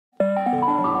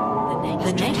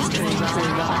The next train to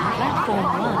arrive on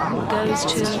platform 1 goes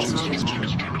to...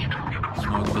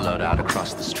 Smoke billowed out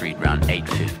across the street round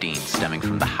 8:15, stemming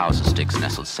from the house sticks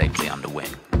nestled safely under wing.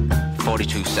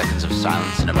 42 seconds of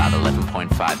silence and about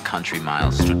 11.5 country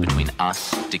miles stood between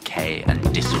us, decay,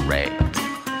 and disarray.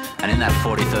 And in that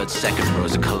 43rd second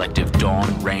rose a collective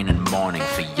dawn, rain, and mourning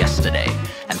for yesterday.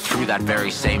 And through that very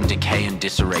same decay and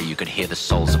disarray, you could hear the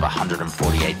souls of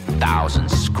 148,000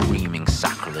 screaming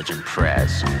sacrilege and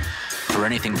prayers. For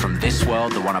anything from this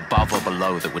world, the one above or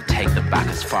below, that would take them back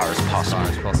as far as possible,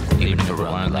 even if it were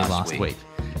only last week.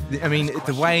 I mean,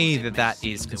 the way that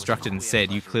is constructed and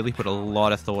said, you clearly put a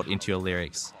lot of thought into your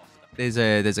lyrics. There's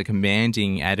a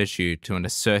commanding attitude to an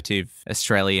assertive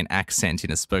Australian accent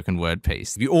in a spoken word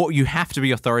piece. You have to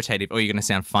be authoritative or you're going to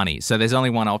sound funny. So there's only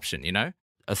one option, you know?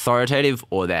 Authoritative,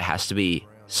 or there has to be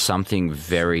something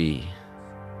very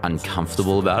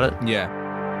uncomfortable about it. Yeah.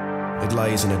 It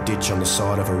lays in a ditch on the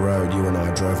side of a road you and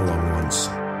I drove along once,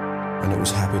 and it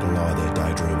was happy to lie there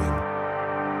daydreaming.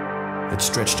 It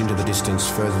stretched into the distance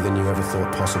further than you ever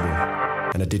thought possible,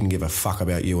 and it didn't give a fuck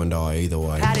about you and I either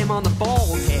way. Pat him on the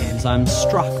ball, yeah. I'm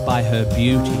struck by her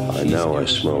beauty. I know I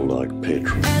smell like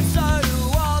petrol. And so do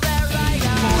all that right.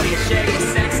 40 shades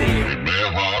sexy.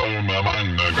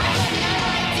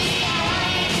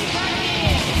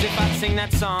 If I'd sing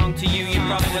that song to you, you'd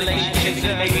probably relate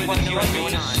to maybe what you were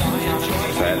doing.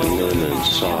 Fat linen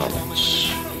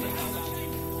silence.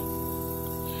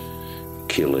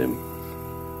 Kill him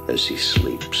as he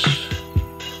sleeps.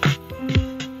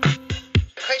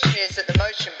 The question is that the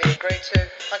motion be agreed to.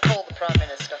 I call the Prime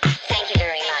Minister. Thank you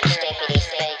very much, Deputy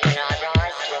Speaker, and I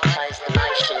rise to oppose the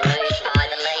motion moved by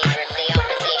the Leader of the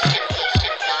Opposition.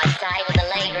 I say to the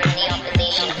Leader of the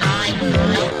Opposition, I will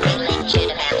not be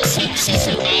lectured about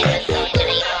sexism and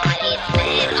misogyny by this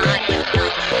man. I will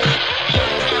not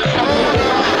be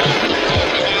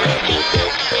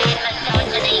lectured about sexism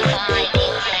and misogyny by this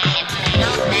man.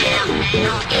 Not now,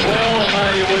 not Well,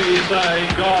 may we say,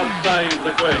 God save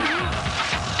the Queen.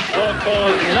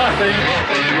 Because nothing.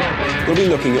 We'll be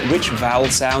looking at which vowel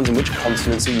sounds and which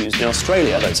consonants are used in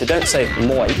Australia, though. So don't say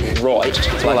like, right.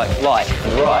 It's more like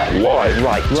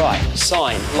right, right.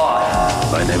 Sign, lie.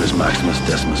 My name is Maximus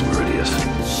Decimus Meridius.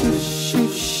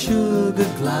 Sugar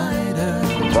glider.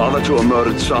 Father to a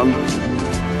murdered son.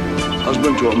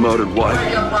 Husband to a murdered wife.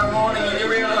 Wake up one morning and you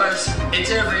realise it's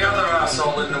every other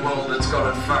arsehole in the world that's got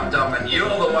it fucked up and you're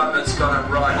the one that's got it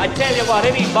right. I tell you what,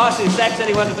 any boss who sacks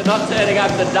anyone for not turning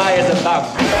up today is a bum.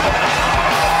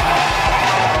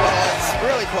 It's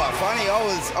really quite funny.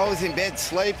 I was in bed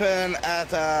sleeping at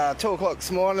 2 o'clock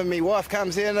this morning. My wife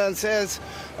comes in and says,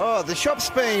 "Oh, the shop's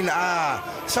been,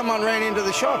 someone ran into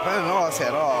the shop." And I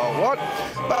said, "Oh, what?"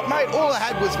 But mate, all I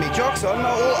had was me jocks on.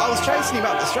 I was chasing him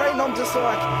up the street and I'm just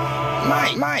like,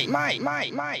 mate.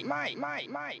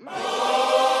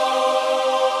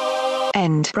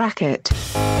 End bracket.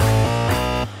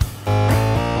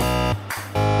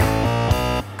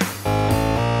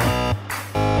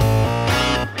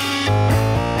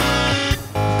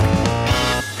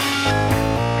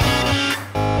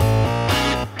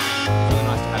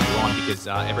 Because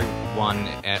everyone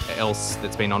else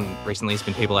that's been on recently has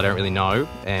been people I don't really know,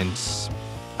 and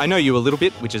I know you a little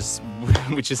bit, which is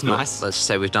nice. Let's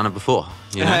say we've done it before.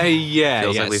 You know? Yeah.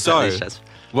 Feels like we've so, had these chats.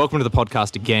 welcome to the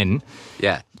podcast again.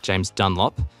 Yeah. James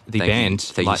Dunlop, the Thank band,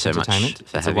 Thank Light you so Entertainment. much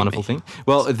for It's a having wonderful me. thing.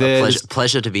 Well, there's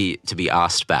pleasure to be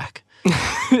asked back.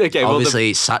 okay. Well,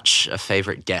 Obviously, such a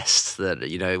favourite guest that,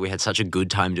 you know, we had such a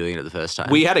good time doing it the first time.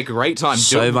 we had a great time.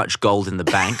 So much gold in the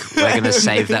bank. We're going to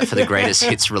save that for the greatest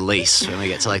hits release. When we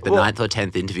get to like the 9th or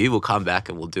 10th interview, we'll come back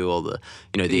and we'll do all the,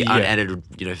 the unedited,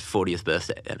 40th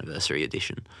birthday anniversary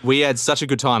edition. We had such a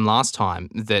good time last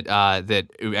time that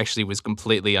it actually was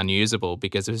completely unusable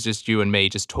because it was just you and me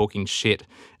just talking shit,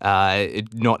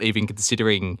 not even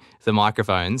considering the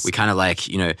microphones. We kind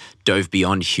of dove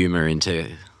beyond humour into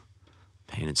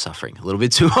pain and suffering a little bit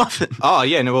too often. Oh,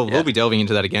 yeah. No, we'll be delving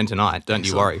into that again tonight. Don't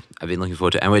you worry. I've been looking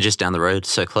forward to it. And we're just down the road,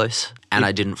 so close. And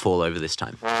I didn't fall over this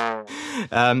time.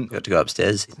 Got to go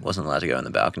upstairs. Wasn't allowed to go on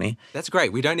the balcony. That's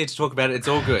great. We don't need to talk about it. It's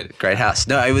all good. Great house.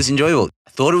 No, it was enjoyable.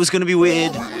 I thought it was going to be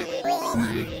weird.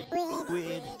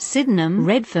 Sydenham,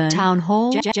 Redfern, Town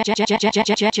Hall,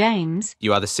 James.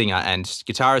 You are the singer and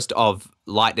guitarist of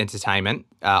Light Entertainment.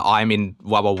 I'm in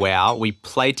Wubba Wow. We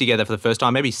played together for the first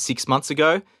time maybe 6 months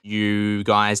ago. You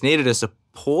guys needed a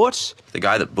support. The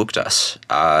guy that booked us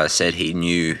said he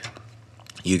knew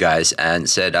you guys and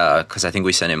said, because I think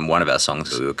we sent him one of our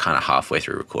songs. We were kind of halfway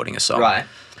through recording a song. Right.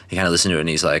 He kind of listened to it and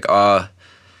he's like, oh,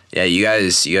 yeah, you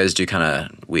guys do kind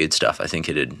of weird stuff. I think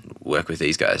it'd work with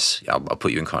these guys. I'll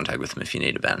put you in contact with them if you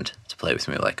need a band to play with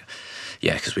me. Like,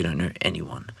 Yeah, because we don't know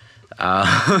anyone.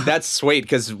 That's sweet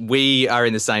because we are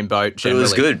in the same boat generally. It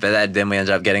was good, but then we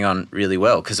ended up getting on really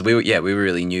well because we were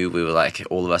really new. We were like,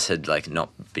 all of us had like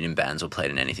not been in bands or played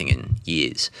in anything in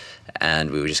years, and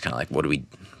we were just kind of like, what do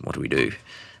we do?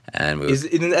 And we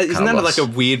isn't that like a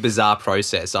weird, bizarre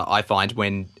process? I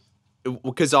find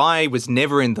because I was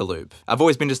never in the loop. I've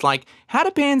always been just like, how do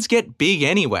bands get big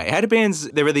anyway?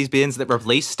 There are these bands that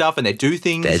release stuff and they do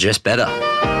things. They're just better.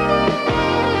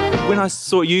 When I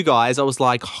saw you guys, I was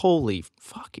like, holy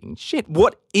fucking shit,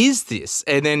 what is this?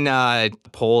 And then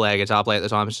Paul, our guitar player at the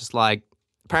time, was just like,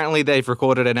 apparently they've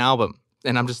recorded an album.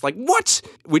 And I'm just like, what?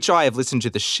 Which I have listened to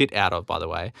the shit out of, by the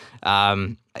way.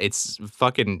 It's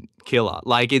fucking killer.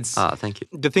 Like, it's... thank you.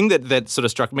 The thing that sort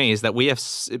of struck me is that we have...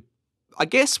 I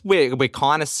guess we're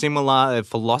kind of similar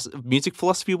music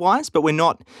philosophy-wise, but we're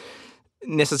not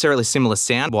necessarily similar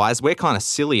sound-wise. We're kind of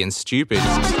silly and stupid.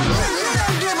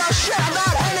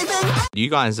 You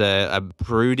guys are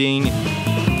brooding.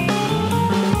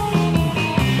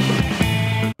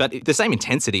 But the same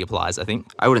intensity applies, I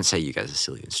think. I wouldn't say you guys are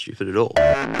silly and stupid at all.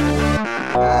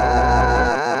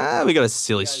 We got a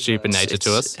silly, stupid nature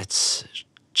to us. It's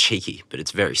cheeky, but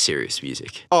it's very serious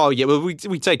music. Oh, yeah, well, we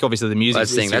take, obviously, the music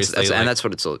seriously. And that's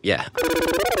what it's all, yeah.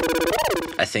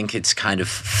 I think it's kind of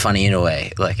funny in a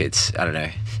way. Like, it's, I don't know,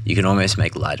 you can almost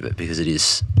make light of it because it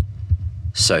is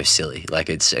so silly. Like,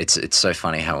 it's so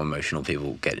funny how emotional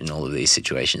people get in all of these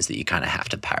situations that you kind of have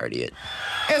to parody it.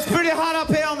 It's pretty hot up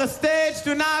here on the stage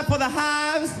tonight for the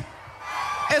Hives.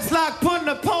 It's like putting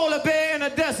a polar bear in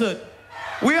a desert.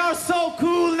 We are so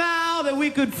cool now that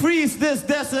we could freeze this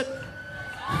desert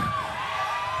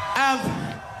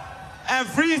and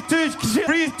freeze to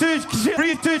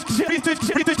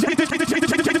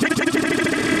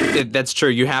That's true.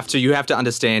 You have to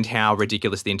understand how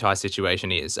ridiculous the entire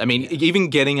situation is. I mean, even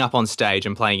getting up on stage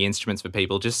and playing instruments for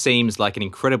people just seems like an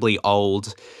incredibly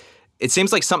old... It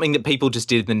seems like something that people just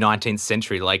did in the 19th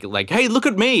century. Like, hey, look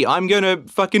at me. I'm going to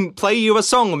fucking play you a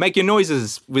song and make your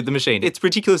noises with the machine. It's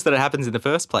ridiculous that it happens in the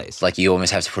first place. Like, you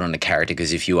almost have to put on a character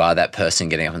because if you are that person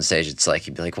getting up on stage, it's like,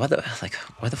 you'd be like, why the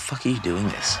fuck are you doing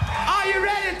this? Are you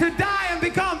ready to die and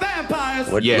become vampires?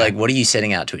 What are you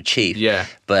setting out to achieve? Yeah.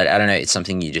 But I don't know, it's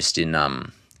something you just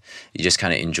didn't... You just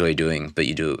kind of enjoy doing, but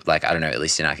you do, like, I don't know, at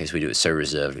least in our case, we do it so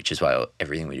reserved, which is why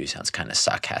everything we do sounds kind of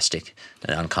sarcastic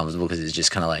and uncomfortable because it's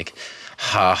just kind of like,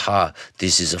 ha ha,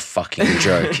 this is a fucking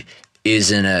joke,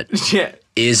 isn't it? Yeah.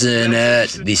 Isn't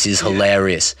it? This is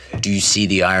hilarious. Do you see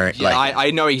the irony? Yeah,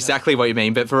 I know exactly what you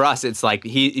mean, but for us, it's like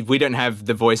we don't have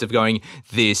the voice of going,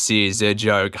 this is a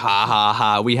joke, ha ha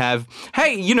ha. We have,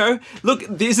 hey, look,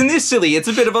 isn't this silly? It's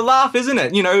a bit of a laugh, isn't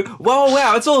it?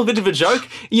 Wow, it's all a bit of a joke.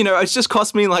 It's just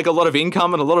cost me like a lot of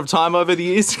income and a lot of time over the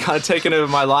years, kind of taken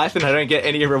over my life, and I don't get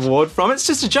any reward from it. It's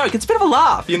just a joke. It's a bit of a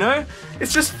laugh,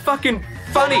 It's just fucking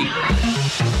funny.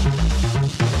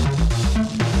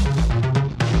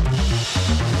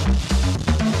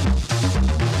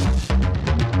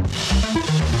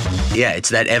 Yeah, it's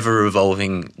that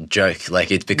ever-evolving joke.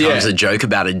 Like, it becomes a joke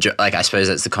about a joke. Like, I suppose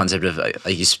that's the concept of, like,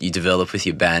 you develop with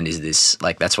your band is this,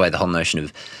 like, that's why the whole notion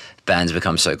of bands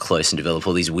become so close and develop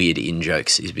all these weird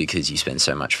in-jokes is because you spend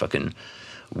so much fucking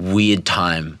weird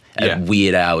time at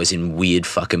weird hours in weird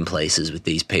fucking places with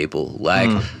these people. Like,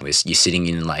 you're sitting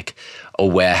in, like, a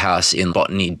warehouse in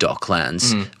Botany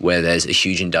Docklands where there's a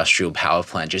huge industrial power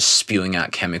plant just spewing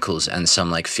out chemicals and some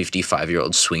like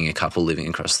 55-year-old swinger couple living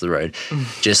across the road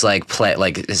just like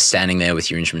standing there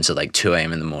with your instruments at like 2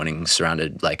 a.m. in the morning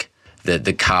surrounded. Like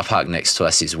the car park next to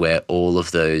us is where all of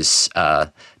those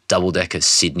double-decker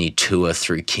Sydney tour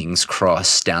through King's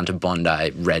Cross down to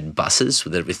Bondi red buses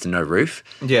with no roof.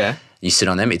 Yeah. You sit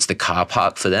on them. It's the car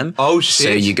park for them. Oh, shit.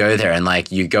 So you go there and,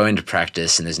 like, you go into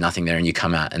practice and there's nothing there and you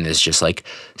come out and there's just, like,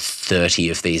 30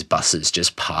 of these buses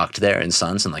just parked there in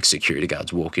Suns and, like, security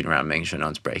guards walking around making sure no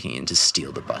one's breaking in to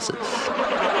steal the buses.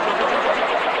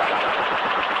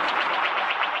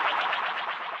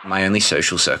 My only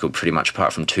social circle, pretty much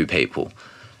apart from 2 people,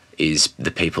 is the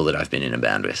people that I've been in a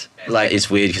band with. Like, it's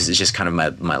weird because it's just kind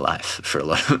of my life for a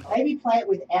lot of... Maybe play it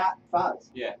without fuzz.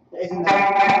 Yeah. Isn't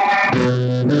that...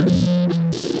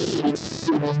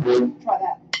 Try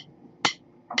that.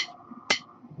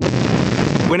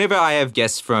 Whenever I have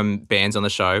guests from bands on the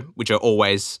show, which are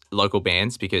always local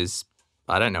bands because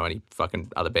I don't know any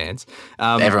fucking other bands.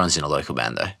 Everyone's in a local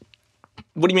band, though.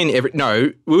 What do you mean?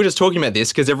 No, we were just talking about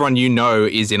this because everyone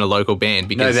is in a local band.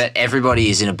 Because... No, but everybody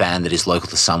is in a band that is local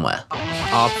to somewhere.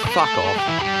 Oh, fuck off.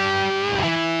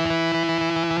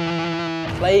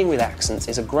 Playing with accents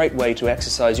is a great way to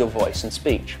exercise your voice and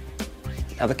speech.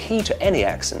 Now, the key to any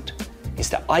accent is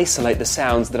to isolate the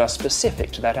sounds that are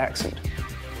specific to that accent.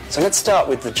 So let's start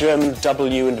with the German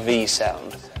W and V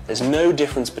sound. There's no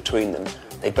difference between them.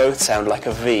 They both sound like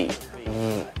a V.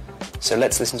 So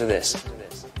let's listen to this.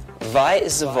 Vi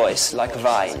is the voice like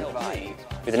vine.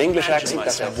 With an English accent,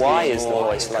 that's Y is the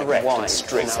voice like wine.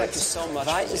 Strict.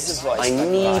 Vi is the voice. I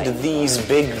need these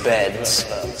big beds.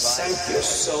 Thank you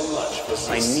so much.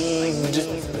 I need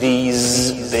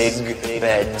these big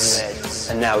beds.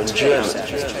 And now in German,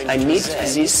 I need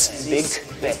this big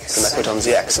beds. And I put on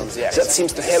the accent. That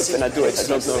seems to help when I do it. I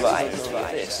don't know why.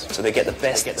 So they get the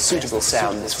best suitable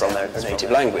sounds from their native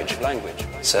language.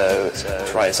 So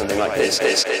try something like this.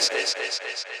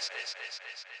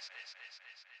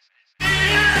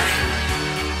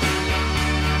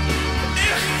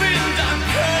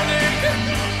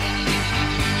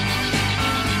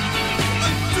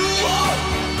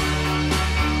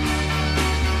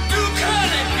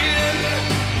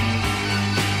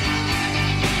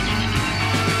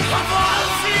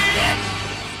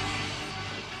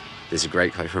 There's a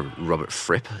great quote from Robert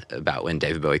Fripp about when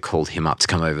David Bowie called him up to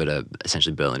come over to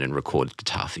essentially Berlin and record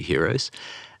Guitar for Heroes.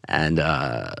 And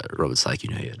Robert's like,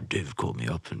 David called me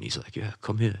up, and he's like, yeah,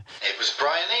 come here. It was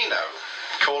Brian Eno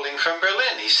calling from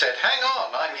Berlin. He said, hang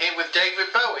on, I'm here with David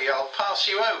Bowie, I'll pass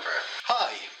you over.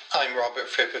 Hi, I'm Robert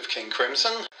Fripp of King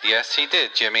Crimson. Yes, he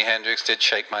did. Jimi Hendrix did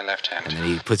shake my left hand. And then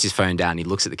he puts his phone down, he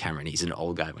looks at the camera, and he's an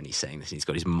old guy when he's saying this, and he's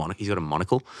got a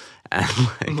monocle.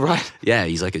 And right. Yeah,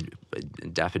 he's like a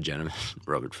dapper gentleman,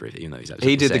 Robert Fripp, even though he's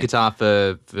absolutely He did insane. the guitar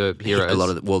for Heroes.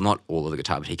 Not all of the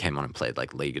guitar, but he came on and played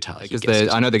like lead guitar. Because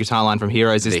I know the guitar line from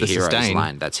Heroes is the Heroes sustain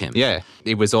line. That's him. Yeah,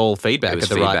 it was all feedback at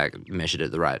the right. Measured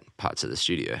at the right parts of the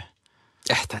studio.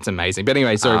 That's amazing. But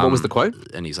anyway, sorry, what was the quote?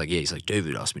 And he's like,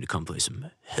 David asked me to come play some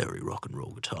hairy rock and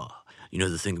roll guitar. You know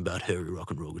the thing about hairy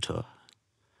rock and roll guitar?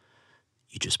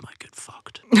 You just might get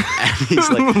fucked. And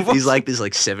he's like this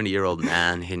 70-year-old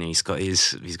man, and he's got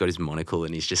his monocle,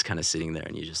 and he's just kind of sitting there,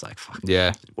 and you're just like, fuck,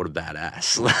 yeah, what a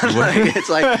badass.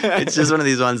 It's just one of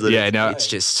these ones that it's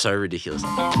just so ridiculous. We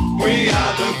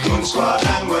are the Goon Squad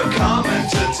and we're coming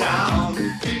to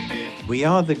town. We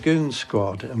are the Goon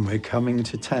Squad and we're coming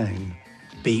to town.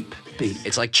 Beep, beep.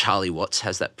 It's like Charlie Watts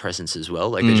has that presence as well.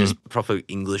 Like they're just proper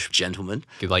English gentlemen.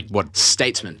 Like what?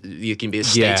 Statesman. You can be a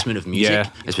statesman of music.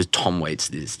 Yeah. I suppose Tom Waits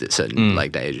is certain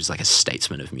day is like a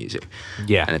statesman of music.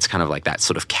 Yeah. And it's kind of like that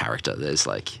sort of character. There's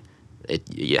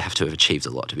you have to have achieved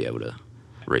a lot to be able to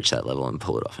reach that level and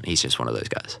pull it off. And he's just one of those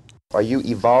guys. Are you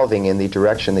evolving in the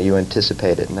direction that you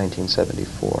anticipated in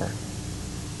 1974?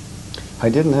 I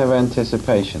didn't have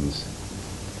anticipations.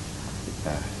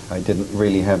 I didn't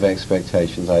really have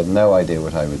expectations. I had no idea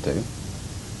what I would do.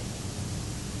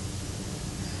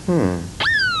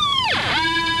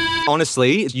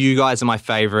 Honestly, you guys are my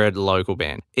favourite local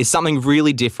band. It's something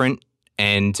really different,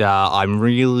 and I'm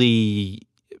really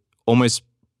almost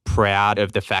proud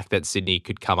of the fact that Sydney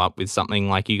could come up with something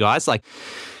like you guys. Like,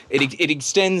 it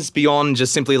extends beyond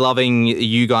just simply loving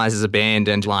you guys as a band,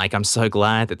 and I'm so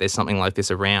glad that there's something like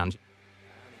this around.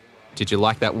 Did you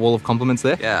like that wall of compliments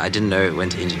there? Yeah, I didn't know it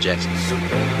went to interject.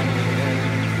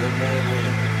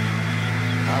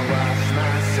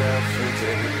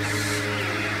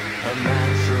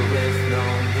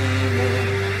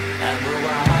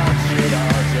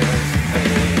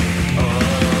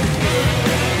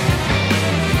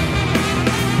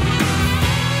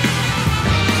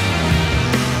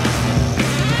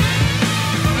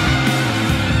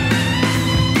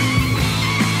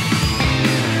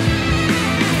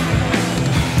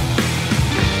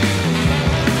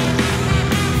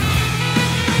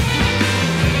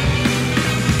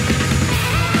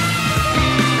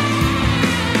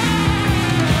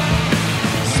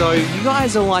 So you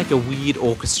guys are like a weird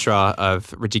orchestra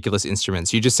of ridiculous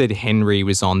instruments. You just said Henry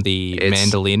was on the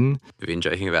mandolin. We've been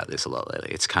joking about this a lot lately.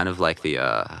 It's kind of like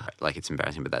it's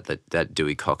embarrassing, but that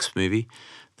Dewey Cox movie,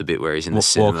 the bit where he's in the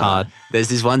cinema. Walk Hard. There's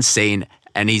this one scene,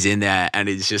 and he's in there, and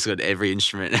he's just got every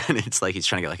instrument, and it's like he's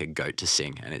trying to get like a goat to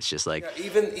sing, and it's just like...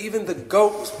 Yeah, even the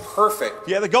goat was perfect.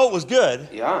 Yeah, the goat was good.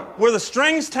 Yeah. Were the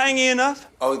strings tangy enough?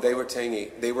 Oh, they were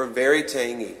tangy. They were very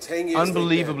tangy. Tangy as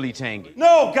Unbelievably tangy.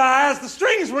 No, guys, the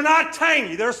strings were not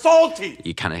tangy. They're salty.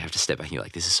 You kind of have to step back and you're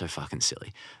like, this is so fucking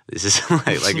silly. This is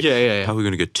like yeah. How are we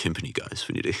going to get timpani, guys?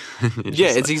 We need to... Yeah,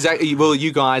 it's exactly... Well,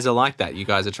 you guys are like that. You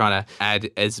guys are trying to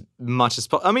add as much as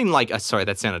possible. I mean, sorry,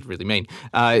 that sounded really mean.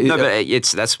 No, but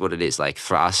that's what it is. Like,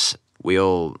 for us, we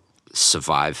all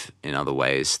survive in other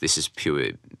ways. This is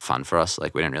pure fun for us.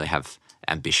 Like, we don't really have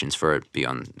ambitions for it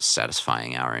beyond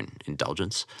satisfying our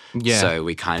indulgence. Yeah. So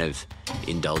we kind of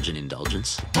indulge in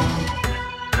indulgence.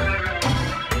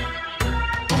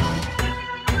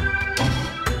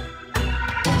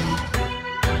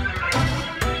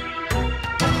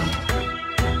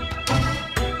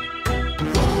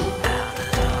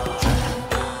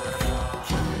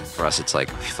 us, it's like,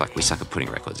 fuck, we suck at putting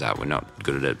records out. We're not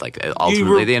good at it. Like,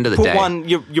 ultimately, at the end of the day...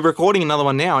 You're recording another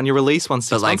one now, and you released one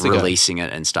 6 months ago. But, like, releasing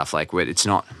it and stuff, like, it's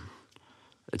not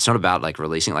about, like,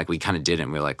 releasing it. Like, we kind of did it,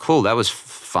 and we were like, cool, that was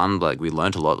fun. Like, we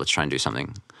learned a lot. Let's try and do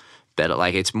something better.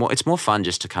 Like, it's more fun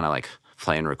just to kind of, like,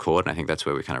 play and record, and I think that's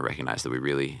where we kind of recognize that we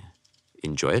really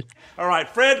enjoy it. All right,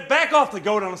 Fred, back off the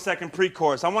goat on the second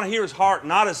pre-chorus. I want to hear his heart,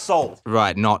 not his soul.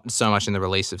 Right, not so much in the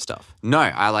release of stuff. No,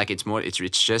 I like it's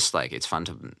just like it's fun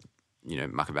to,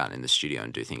 muck about in the studio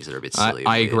and do things that are a bit silly.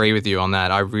 I agree with you on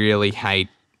that. I really hate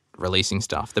releasing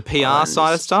stuff. The PR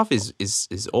side of stuff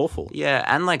is awful. Yeah,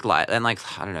 and like I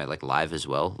don't know, like live as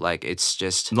well. Like it's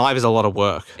just live is a lot of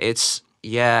work. It's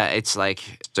like,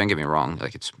 don't get me wrong,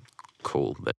 like it's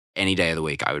cool, but any day of the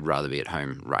week, I would rather be at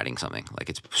home writing something. Like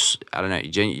it's, I don't know,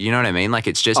 you know what I mean? Like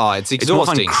it's just, it's exhausting.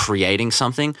 It's more fun creating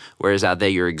something, whereas out there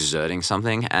you're exerting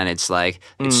something, and it's like,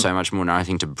 it's so much more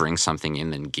nothing to bring something in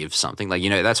than give something. Like,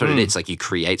 that's what it is. Like you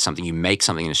create something, you make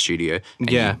something in a studio,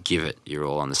 and you give it, you're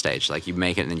all on the stage. Like you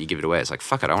make it and then you give it away. It's like,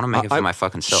 fuck it, I want to make it for my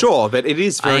fucking self. Sure, but it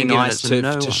is very nice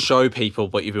to show people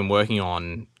what you've been working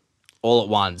on all at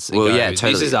once. Well,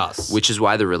 totally. This is us. Which is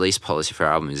why the release policy for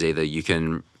our album is either you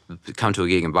can come to a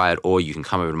gig and buy it, or you can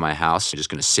come over to my house. You're just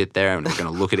going to sit there and we're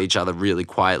going to look at each other really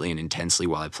quietly and intensely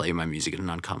while I play my music at an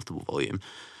uncomfortable volume.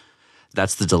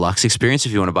 That's the deluxe experience.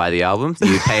 If you want to buy the album,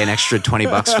 you pay an extra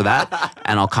 $20 for that,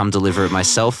 and I'll come deliver it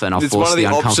myself, and I'll force the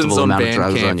uncomfortable amount of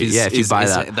drugs on you. If you buy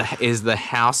that. Is the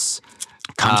house...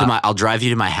 I'll drive you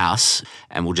to my house,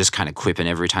 and we'll just kind of quip, and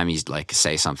every time you like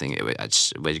say something,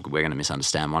 we're going to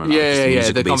misunderstand one another.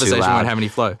 Yeah. The conversation won't have any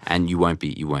flow, and you won't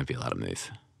be allowed to move.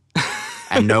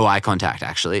 And no eye contact,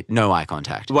 actually. No eye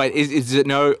contact. Wait, is it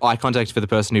no eye contact for the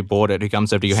person who bought it, who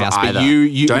comes over to your house? Either. But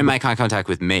you don't make eye contact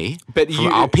with me. But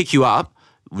I'll pick you up.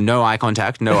 No eye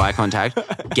contact. No eye contact.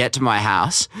 Get to my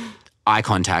house. Eye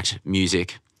contact.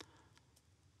 Music.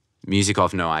 Music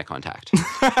off. No eye contact.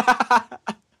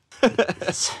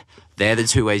 They're the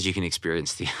two ways you can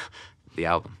experience the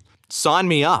album. Sign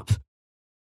me up.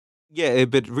 Yeah,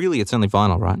 but really, it's only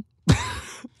vinyl, right?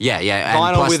 Yeah.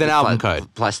 Vinyl with an album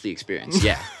code. Plus the experience,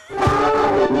 yeah.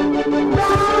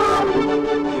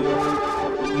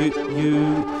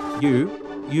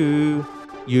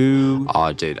 You.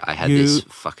 Oh, dude, I had this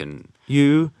fucking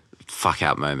fuck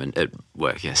out moment at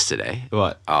work yesterday.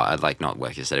 What? Oh, not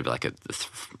work yesterday, but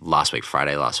like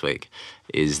Friday last week,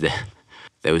 is that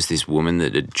there was this woman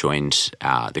that had joined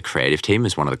the creative team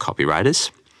as one of the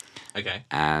copywriters. Okay.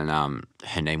 And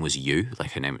her name was Yu.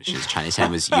 Like she's Chinese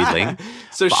name was Yu Ling.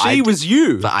 So she was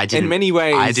you. But I didn't. In many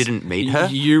ways, I didn't meet her.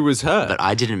 You was her. But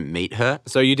I didn't meet her.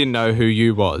 So you didn't know who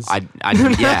you was. But I'd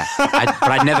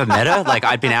never met her. Like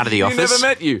I'd been out of the office. Never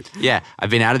met you. Yeah, I'd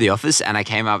been out of the office, and I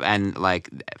came up, and like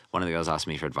one of the girls asked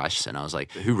me for advice, and I was like,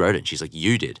 "Who wrote it?" And she's like,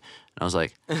 "You did." And I was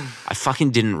like, "I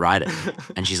fucking didn't write it."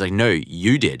 And she's like, "No,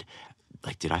 you did."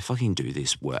 Like, did I fucking do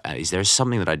this work? Is there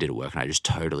something that I did at work and I just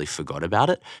totally forgot about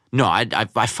it? No, I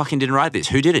fucking didn't write this.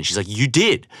 Who did it? She's like, you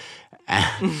did.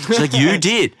 And she's like, you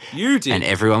did. You did. And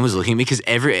everyone was looking at me because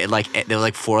there were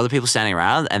like 4 other people standing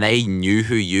around and they knew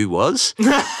who you was.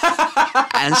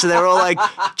 And so they were all like,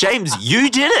 James, you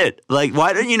did it. Like,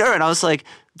 why don't you know? And I was like,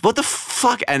 what the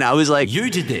fuck? And I was like, you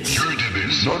did this. You did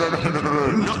this. No.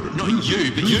 Not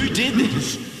you, but you did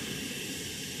this.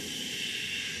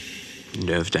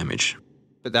 Nerve damage.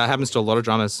 But that happens to a lot of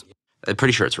drummers. I'm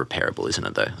pretty sure it's repairable, isn't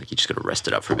it, though? Like, you just got to rest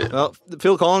it up for a bit. Well,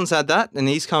 Phil Collins had that, and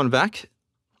he's coming back.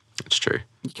 It's true.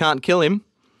 You can't kill him.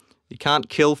 You can't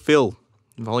kill Phil.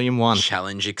 Volume 1.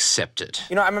 Challenge accepted.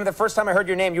 I remember the first time I heard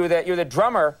your name, you were the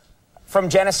drummer from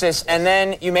Genesis, and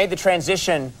then you made the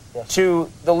transition to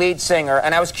the lead singer.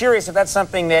 And I was curious if that's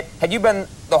something that, had you been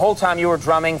the whole time you were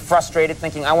drumming, frustrated,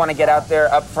 thinking, I want to get out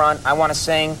there up front, I want to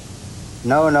sing?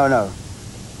 No.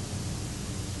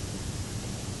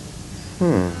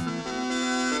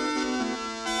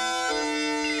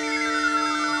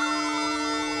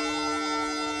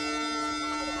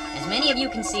 As many of you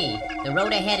can see, the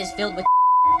road ahead is filled with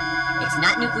It's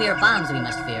not nuclear bombs we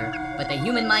must fear, but the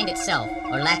human mind itself,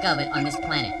 or lack of it, on this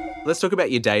planet. Let's talk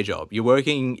about your day job. You're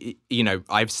working,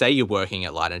 I say you're working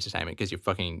at Light Entertainment because you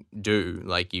fucking do.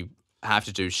 Like, you have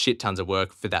to do shit tons of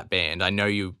work for that band. I know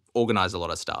you organize a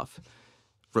lot of stuff.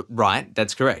 Right?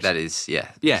 That's correct. That is,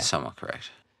 yeah. Somewhat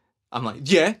correct. I'm like,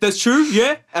 yeah, that's true.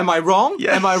 Yeah. Am I wrong?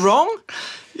 Yes. Am I wrong?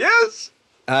 Yes.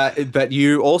 But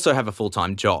you also have a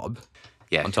full-time job.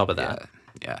 Yeah. On top of that.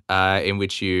 Yeah. In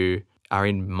which you are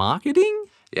in marketing?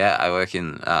 Yeah, I work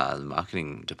in the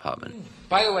marketing department.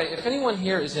 By the way, if anyone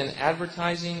here is in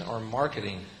advertising or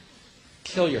marketing,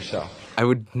 kill yourself. I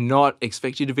would not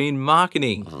expect you to be in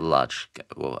marketing.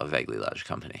 A vaguely large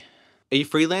company. Are you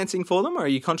freelancing for them, or are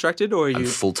you contracted, or are you I'm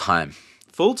full-time.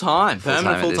 Full-time, Full-time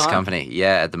permanent at full-time? this company.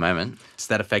 Yeah, at the moment. Does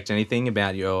that affect anything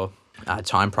about your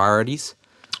time priorities?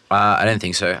 I don't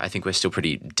think so. I think we're still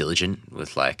pretty diligent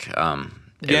with like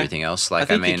everything else. Like, I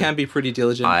think you can be pretty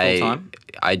diligent full-time.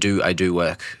 I do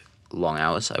work long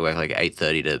hours. I work like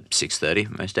 8:30 to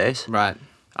 6:30 most days. Right.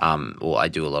 Well, I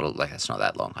do a lot of like that's not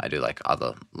that long. I do like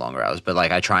other longer hours, but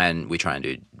like we try and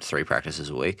do 3 practices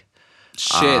a week.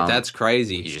 Shit, that's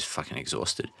crazy. You're just fucking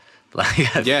exhausted.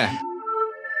 Like yeah.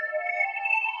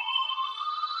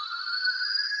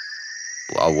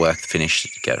 I'll work,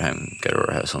 finish, get home, go to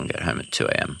rehearsal, and get home at 2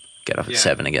 a.m. Get up at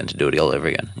 7 again to do it all over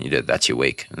again. That's your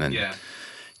week, and then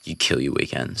you kill your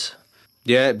weekends.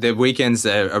 Yeah, the weekends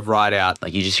are right out.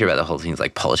 Like you just hear about the whole thing,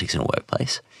 like politics in a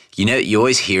workplace. You know, you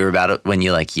always hear about it when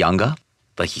you're like younger.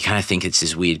 Like you kind of think it's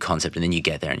this weird concept, and then you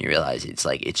get there and you realize it's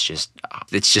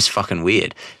just fucking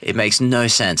weird. It makes no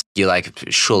sense. You're like,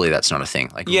 surely that's not a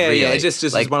thing. Like really, it just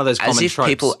like, is one of those common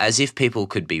tropes. As if people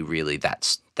could be really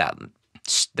that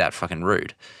fucking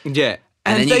rude. Yeah.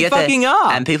 And then they you get fucking there,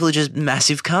 are. and people are just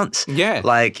massive cunts. Yeah.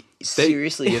 Like,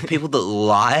 seriously, you have people that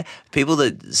lie, people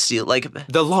that steal, like...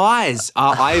 The lies.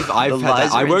 I've had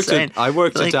that. I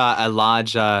worked at a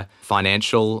large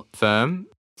financial firm.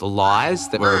 The lies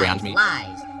that were around me.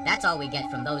 Lies. That's all we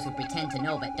get from those who pretend to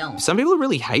know but don't. Some people are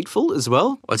really hateful as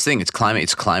well. Well, it's the thing, it's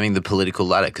climbing the political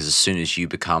ladder, because as soon as you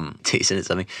become decent at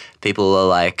something, people are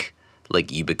like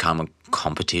you become a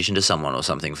competition to someone or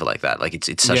something for like that. Like,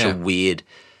 it's such a weird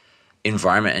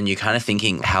environment, and you're kind of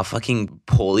thinking, how fucking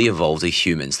poorly evolved are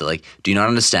humans? They're like, do you not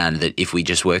understand that if we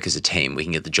just work as a team, we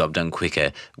can get the job done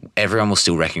quicker? Everyone will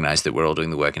still recognize that we're all doing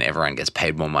the work, and everyone gets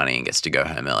paid more money and gets to go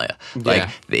home earlier. Like,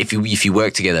 if you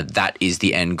work together, that is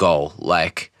the end goal.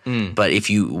 Like, but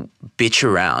if you bitch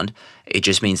around, it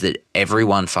just means that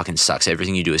everyone fucking sucks.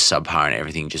 Everything you do is subpar, and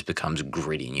everything just becomes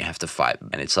gritty, and you have to fight.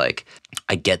 And it's like,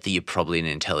 I get that you're probably an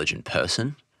intelligent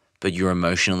person, but your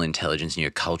emotional intelligence and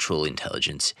your cultural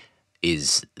intelligence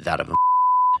is that of a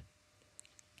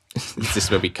Is this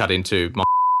where we cut into My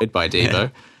by Devo? Yeah,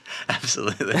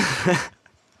 absolutely.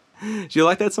 Do you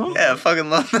like that song? Yeah, I fucking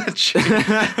love that shit.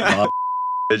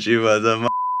 She was a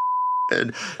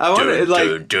I wonder, like,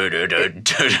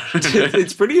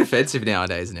 it's pretty offensive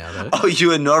nowadays though. Oh,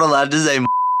 you are not allowed to say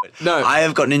No. I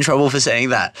have gotten in trouble for saying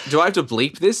that. Do I have to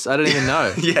bleep this? I don't even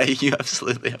know. Yeah, you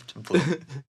absolutely have to bleep.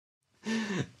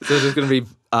 So it's just going to be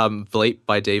Bleep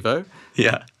by Devo?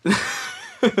 Yeah.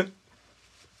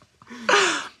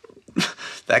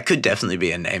 That could definitely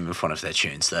be a name of one of their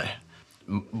tunes, though.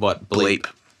 What? Bleep.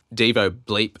 Devo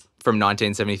Bleep from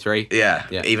 1973. Yeah,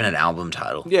 even an album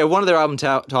title. Yeah, one of their album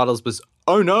titles was,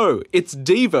 Oh No, It's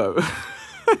Devo.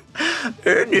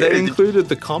 They included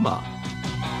the comma.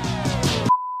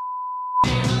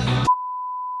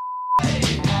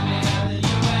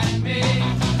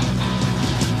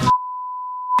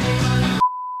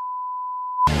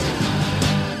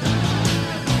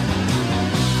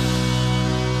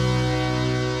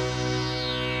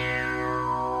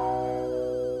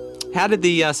 How did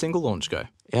the single launch go?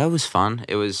 Yeah, it was fun.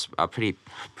 It was pretty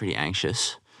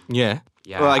anxious. Yeah.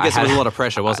 Well, I guess it was a lot of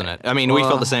pressure, wasn't it? I mean, we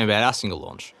felt the same about our single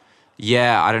launch.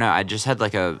 Yeah, I don't know. I just had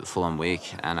like a full-on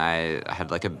week, and I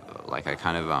had like I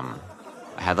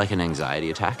had like an anxiety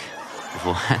attack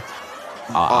before.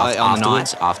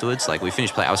 Afterwards, like we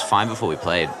finished playing. I was fine before we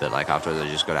played, but like afterwards, I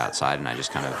just got outside and I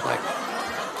just kind of like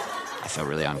I felt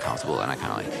really uncomfortable, and I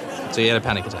kind of like. So you had a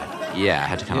panic attack? Yeah, I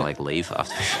had to kind of like leave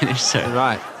after we finished. So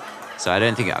right. So I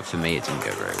don't think for me it didn't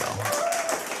go very well.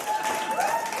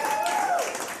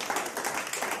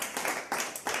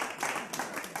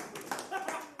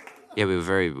 Yeah, we were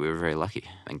very lucky.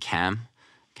 And Cam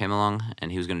came along,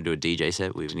 and he was going to do a DJ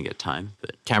set. We didn't get time,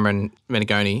 but Cameron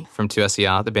Menegoni from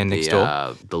 2SER, the band next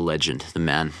door. The legend, the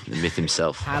man, the myth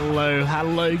himself.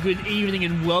 Hello, good evening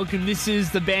and welcome. This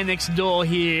is the band next door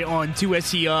here on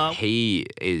 2SER. He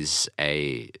is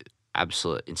a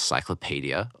absolute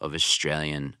encyclopedia of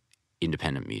Australian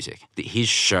independent music. His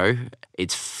show,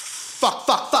 it's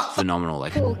phenomenal.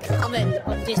 Like Cool comment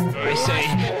of just I say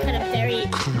kind of very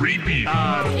creepy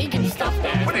pagan stuff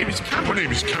there. My name is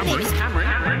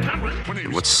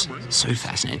Cameron. What's so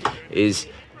fascinating is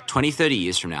 20, 30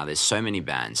 years from now, there's so many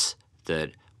bands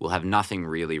that will have nothing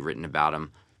really written about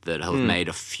them, that have made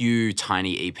a few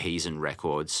tiny EPs and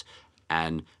records,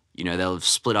 and you know, they'll have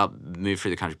split up, moved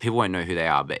through the country. People won't know who they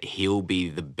are, but he'll be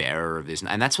the bearer of this.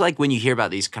 And that's like when you hear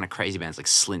about these kind of crazy bands like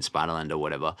Slint, Spiderland or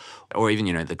whatever, or even,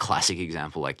 you know, the classic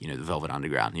example like, you know, the Velvet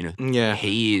Underground, you know. Yeah.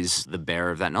 He is the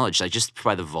bearer of that knowledge. Like just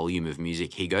by the volume of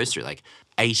music he goes through, like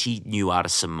 80 new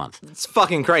artists a month. It's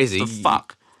fucking crazy. The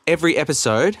fuck? Every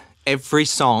episode, every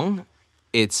song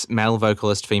it's male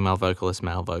vocalist, female vocalist,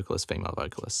 male vocalist, female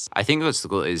vocalist. I think what's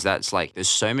cool is that's like there's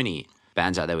so many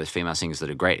bands out there with female singers that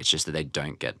are great. It's just that they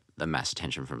don't get the mass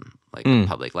attention from like the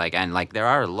public. Like and like there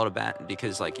are a lot of bands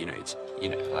because like it's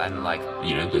and like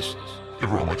there's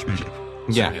everyone likes music.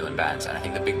 In bands, and I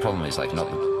think the big problem is like not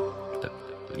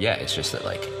it's just that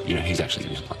like he's actually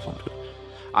using a platform to it.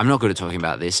 I'm not good at talking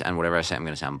about this, and whatever I say, I'm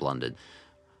going to sound blunted.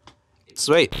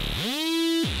 Sweet.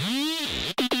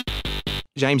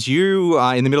 James, you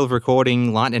are in the middle of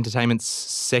recording Light Entertainment's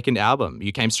second album.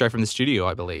 You came straight from the studio,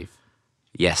 I believe.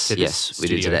 Yes, we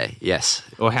did today. Yes.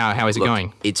 Or how is it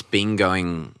going? It's been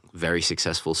going very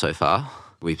successful so far.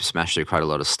 We've smashed through quite a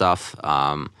lot of stuff.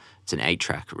 It's an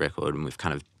 8-track record, and we've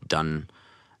kind of done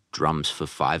drums for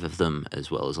 5 of them, as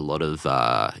well as a lot of,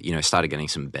 started getting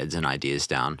some beds and ideas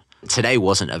down. Today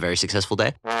wasn't a very successful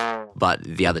day, but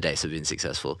the other days have been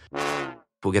successful.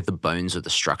 We'll get the bones of the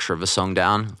structure of a song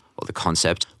down, or the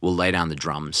concept. We'll lay down the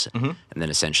drums, and then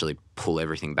essentially pull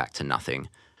everything back to nothing,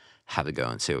 have a go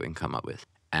and see what we can come up with,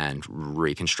 and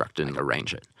reconstruct and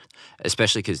arrange it.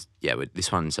 Especially because,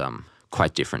 this one's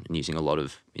quite different and using a lot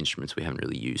of instruments we haven't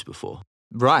really used before.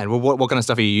 Right. Well, what kind of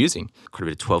stuff are you using? Quite a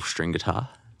bit of 12-string guitar,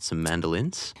 some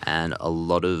mandolins, and a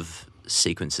lot of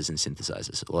sequences and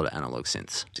synthesizers, a lot of analog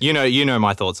synths. You know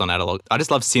my thoughts on analog. I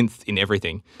just love synth in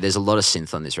everything. There's a lot of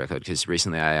synth on this record because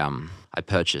recently I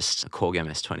purchased a Korg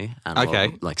MS-20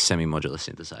 analog, like semi-modular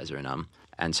synthesizer,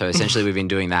 and so essentially we've been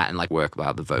doing that and like work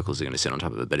about the vocals are going to sit on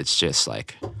top of it, but it's just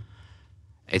like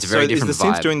it's a very different vibe. So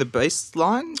is the synth doing the bass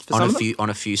line for some of them? On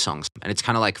a few songs, and it's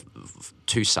kind of like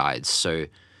 2 sides. So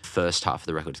first half of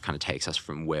the record kind of takes us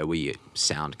from where we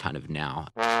sound kind of now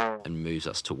and moves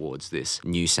us towards this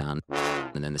new sound.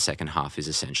 And then the second half is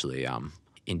essentially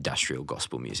industrial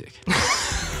gospel music.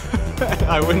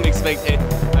 I wouldn't expect it.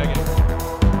 Okay.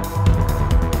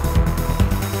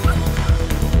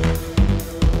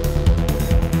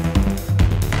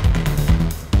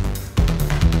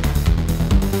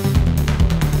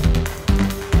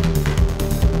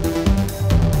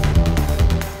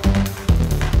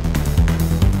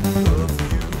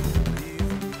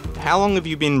 How long have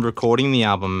you been recording the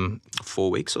album?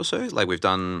 4 weeks or so. Like we've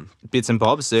done bits and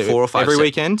bobs. 4 or 5 every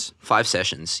weekend. 5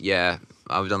 sessions. Yeah,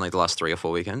 I've done like the last 3 or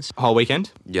 4 weekends. Whole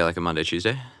weekend? Yeah, like a Monday,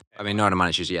 Tuesday. I mean, not a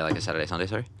Monday, Tuesday. Yeah, like a Saturday, Sunday.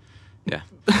 Sorry. Yeah.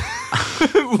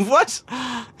 What?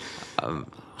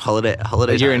 Holiday.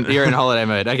 You're in holiday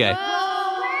mode. Okay.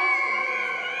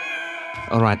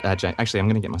 All right, Jane. Actually, I'm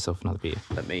going to get myself another beer.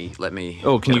 Let me.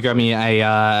 Oh, can you grab me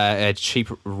a cheap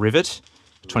rivet?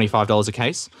 $25 a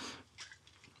case.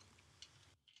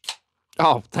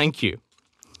 Oh, thank you.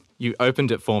 You opened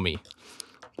it for me.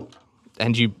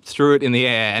 And you threw it in the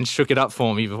air and shook it up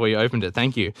for me before you opened it.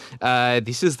 Thank you.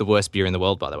 This is the worst beer in the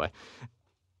world, by the way.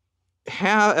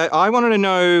 I wanted to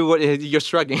know what you're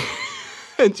shrugging.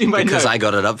 Because I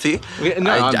got it up for you?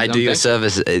 No, I do you a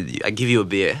service. I give you a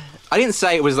beer. I didn't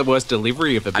say it was the worst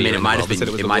delivery of a beer. I mean, it might have been.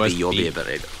 It might be your beer, but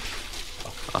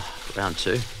round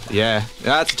 2. Yeah.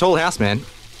 It's a tall house, man.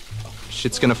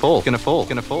 Shit's gonna fall.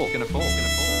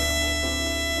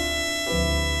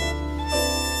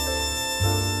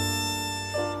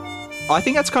 I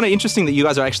think that's kind of interesting that you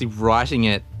guys are actually writing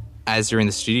it as you're in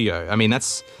the studio. I mean,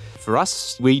 that's, for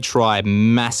us, we try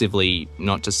massively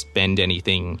not to spend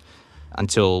anything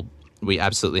until we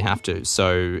absolutely have to.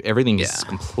 So everything is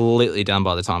completely done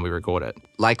by the time we record it.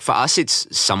 Like for us,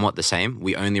 it's somewhat the same.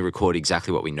 We only record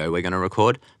exactly what we know we're going to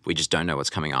record. We just don't know what's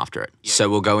coming after it. Yeah. So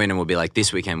we'll go in and we'll be like,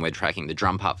 this weekend we're tracking the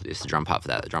drum part for this, the drum part for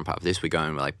that, the drum part for this. We go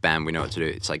and we're like, bam, we know what to do.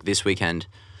 It's like this weekend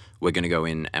we're going to go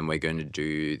in and we're going to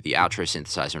do the outro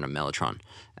synthesizer and a mellotron.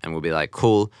 And we'll be like,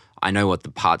 cool, I know what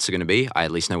the parts are going to be. I at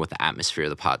least know what the atmosphere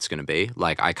of the part's going to be.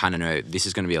 Like I kind of know this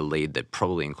is going to be a lead that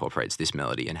probably incorporates this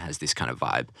melody and has this kind of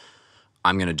vibe.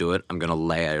 I'm going to do it. I'm going to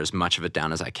layer as much of it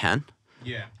down as I can.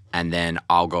 Yeah. And then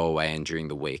I'll go away and during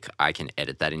the week I can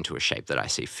edit that into a shape that I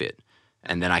see fit.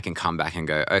 And then I can come back and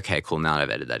go, okay, cool, now that I've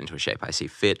edited that into a shape I see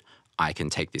fit, I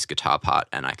can take this guitar part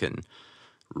and I can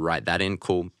write that in.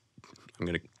 Cool. I'm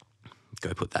going to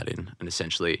go put that in and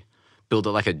essentially build it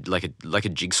like a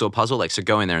jigsaw puzzle. Like, so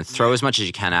go in there and throw as much as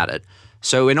you can at it.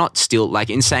 So we're not still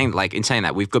in saying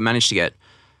that we've managed to get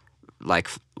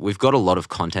we've got a lot of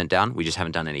content down. We just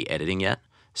haven't done any editing yet.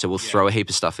 So we'll throw a heap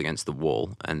of stuff against the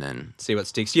wall and then see what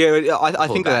sticks. Yeah, I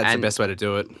think that's the best way to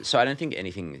do it. So I don't think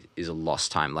anything is a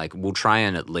lost time. Like we'll try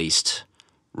and at least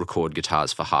record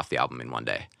guitars for half the album in one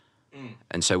day.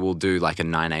 And so we'll do like a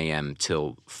 9 a.m.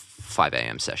 till 5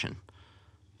 a.m. session.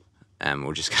 And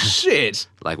we'll just kind of... Shit!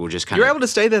 Like we'll just kind You're able to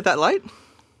stay there that late?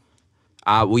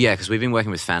 Well, yeah, because we've been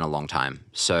working with Fan a long time.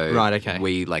 So right, okay.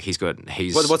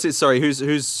 What's it? Sorry, who's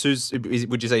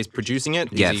would you say he's producing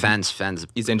it? Yeah, Fan's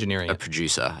he's engineering a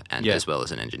producer and as well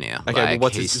as an engineer. Okay,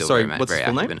 what's his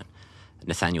full name?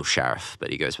 Nathaniel Sheriff,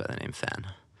 but he goes by the name Fan,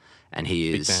 and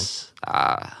he is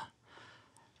one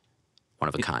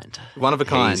of a kind. One of a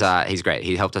kind. He's great.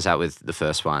 He helped us out with the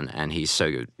first one, and he's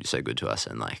so good to us.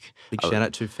 And like, big shout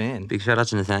out to Fan. Big shout out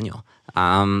to Nathaniel.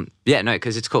 Yeah, no,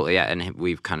 because it's cool. Yeah, and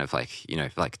we've kind of like,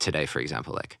 like today, for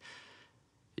example, like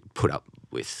put up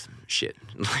with shit.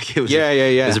 Like it was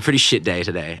It was a pretty shit day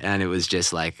today, and it was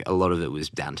just like a lot of it was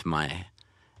down to my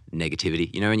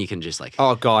negativity. And you can just like,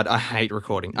 oh God, I hate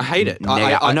recording. I hate it.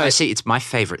 See, it's my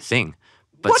favorite thing.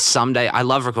 But someday, I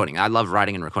love recording. I love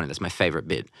writing and recording. That's my favorite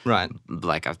bit. Right.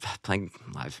 Like, I'm playing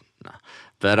live. No.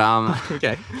 But,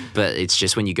 okay. But it's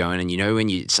just when you go in and I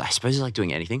suppose it's like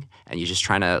doing anything and you're just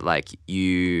trying to, like,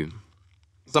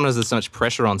 sometimes there's so much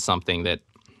pressure on something that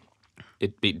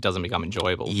it doesn't become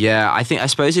enjoyable. Yeah, I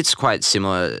suppose it's quite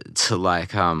similar to,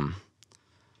 like an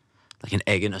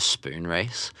egg in a spoon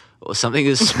race or something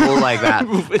as small like that.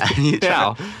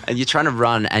 And you're trying to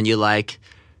run and you're like,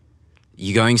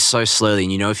 you're going so slowly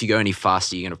and if you go any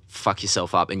faster, you're going to fuck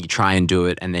yourself up and you try and do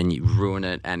it and then you ruin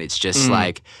it. And it's just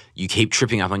like you keep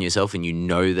tripping up on yourself and you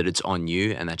know that it's on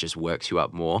you and that just works you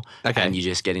up more. Okay. And you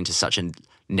just get into such a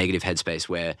negative headspace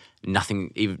where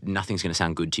nothing's going to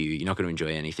sound good to you. You're not going to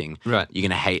enjoy anything. Right. You're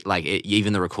going to hate, like,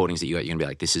 even the recordings that you got, you're going to be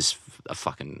like, this is a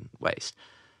fucking waste.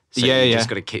 So you just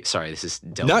got to keep. Sorry, this is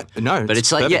delving. No. But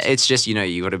it's like, perfect. it's just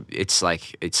you got to. It's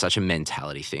like it's such a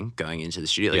mentality thing going into the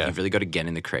studio. Like you've really got to get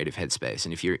in the creative headspace,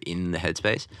 and if you're in the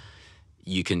headspace,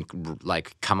 you can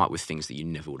like come up with things that you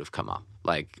never would have come up.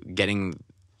 Like getting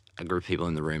a group of people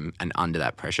in the room, and under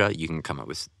that pressure, you can come up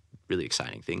with really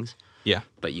exciting things. Yeah,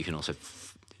 but you can also.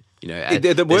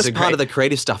 The worst part of the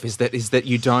creative stuff is that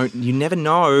you never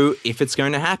know if it's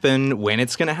going to happen, when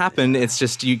it's going to happen. It's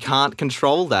just you can't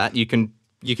control that. You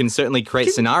can certainly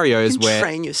create scenarios where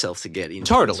train yourself to get into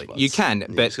totally you can,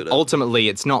 but ultimately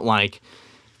it's not like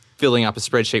filling up a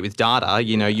spreadsheet with data.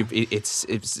 It's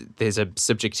there's a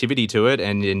subjectivity to it,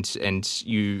 and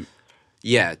you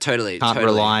totally can't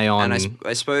rely on. And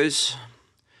I suppose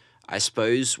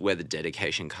where the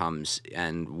dedication comes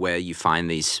and where you find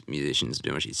these musicians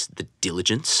doing it's the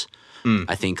diligence.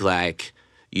 I think like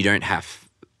you don't have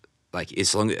like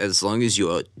as long as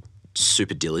you're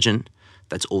super diligent.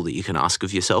 That's all that you can ask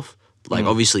of yourself. Like,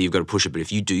 obviously, you've got to push it, but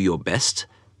if you do your best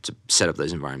to set up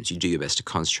those environments, you do your best to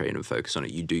concentrate and focus on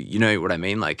it. You know what I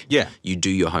mean? Like, you do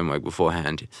your homework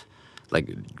beforehand. Like,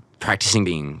 practicing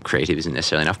being creative isn't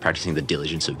necessarily enough. Practicing the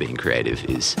diligence of being creative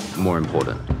is more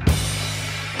important.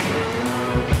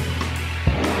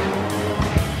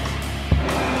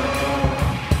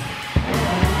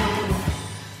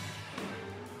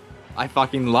 I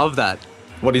fucking love that.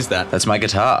 What is that? That's my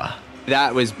guitar.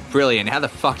 That was brilliant. How the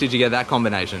fuck did you get that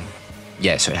combination?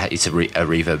 Yeah, so it's a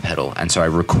reverb pedal. And so I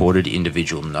recorded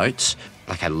individual notes.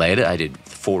 Like I did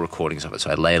 4 recordings of it. So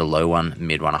I layered a low one,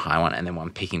 mid one, a high one, and then one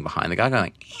picking behind the guy going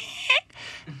like,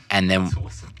 and then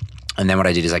what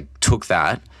I did is I took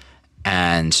that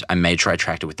and I made sure I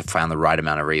tracked it with found the right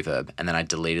amount of reverb. And then I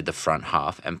deleted the front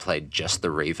half and played just the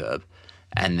reverb.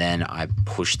 And then I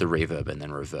pushed the reverb and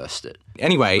then reversed it.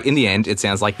 Anyway, in the end, it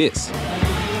sounds like this.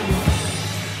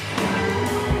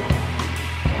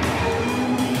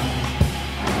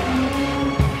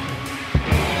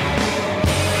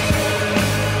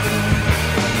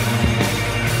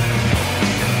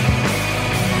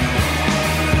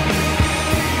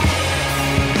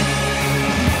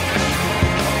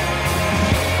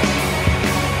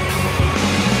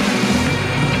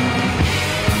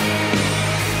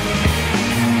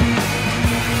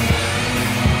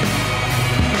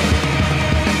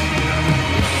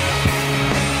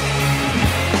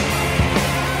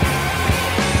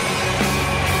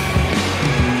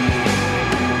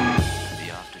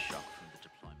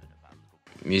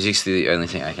 Music's the only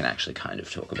thing I can actually kind of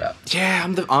talk about. Yeah,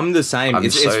 I'm the same.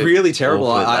 It's really terrible.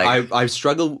 Awkward,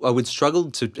 I would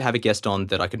struggle to have a guest on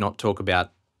that I could not talk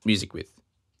about music with.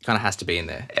 Kind of has to be in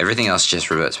there. Everything else just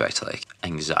reverts back to like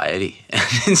anxiety.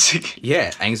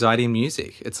 Yeah, anxiety and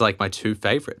music. It's like my 2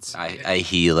 favorites. I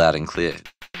hear you loud and clear.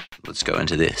 Let's go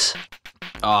into this.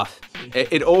 Oh,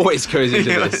 it always goes into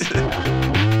this.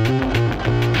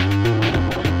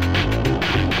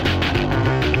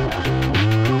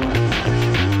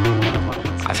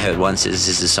 I've heard once this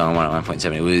is a song at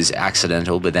 1.7. It was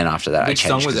accidental, but then after that Which I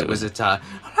changed. Which song was it? I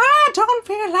don't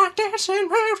feel like dancing.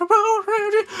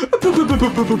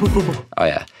 Oh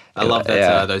yeah. I love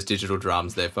that. Those digital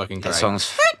drums. They're fucking great. That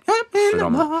song's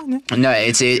phenomenal. No,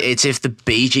 it's if the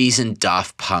Bee Gees and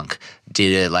Daft Punk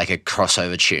did a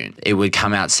crossover tune, it would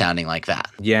come out sounding like that.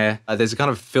 Yeah, there's a kind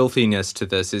of filthiness to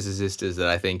the Scissor Sisters that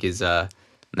I think is...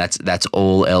 That's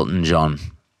all Elton John,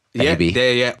 baby.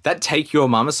 Yeah. That Take Your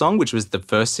Mama song, which was the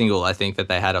first single I think that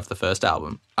they had off the first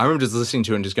album, I remember just listening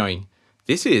to it and just going,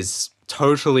 this is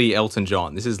totally Elton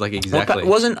John. This is like exactly...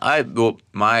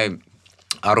 my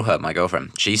Aruha, my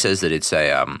girlfriend, she says that it's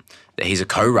that he's a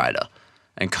co-writer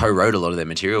and co-wrote a lot of their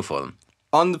material for them.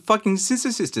 On the fucking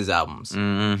Scissor Sisters albums?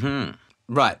 Mm-hmm.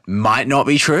 Right. Might not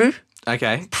be true.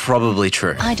 Okay. Probably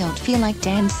true. I Don't Feel Like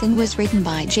Dancing was written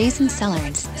by Jason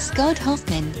Sellers, Scott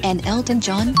Hoffman, and Elton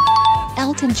John.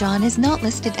 Elton John is not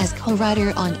listed as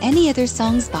co-writer on any other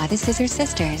songs by the Scissor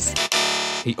Sisters.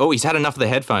 He's had enough of the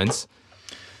headphones.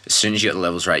 As soon as you get the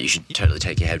levels right, you should totally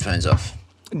take your headphones off.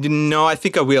 No, I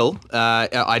think I will.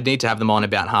 I need to have them on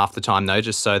about half the time, though,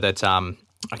 just so that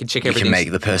I can check everything. You can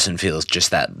make the person feel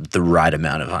just the right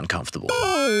amount of uncomfortable.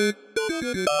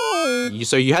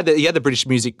 So you had the British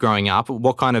music growing up.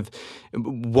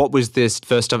 What was this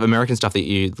first stuff, American stuff that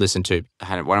you listened to?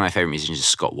 One of my favorite musicians is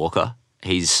Scott Walker.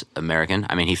 He's American.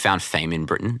 I mean, he found fame in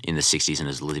Britain in the 60s and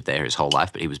has lived there his whole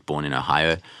life, but he was born in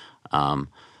Ohio,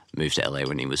 moved to LA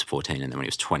when he was 14, and then when he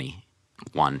was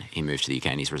 21, he moved to the UK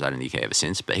and he's resided in the UK ever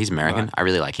since. But he's American. Right. I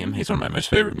really like him. He's one of my most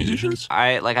favorite musicians.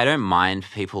 I don't mind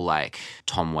people like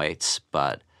Tom Waits,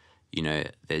 but,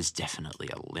 there's definitely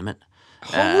a limit.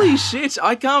 Holy shit,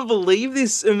 I can't believe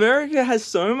this. America has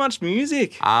so much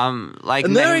music.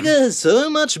 America has so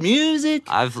much music.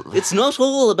 It's not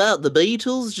all about the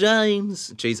Beatles,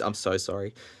 James. Jeez, I'm so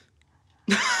sorry.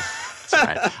 It's all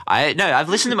right. I've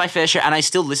listened to my fair share, and I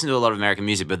still listen to a lot of American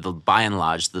music, but by and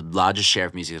large, the largest share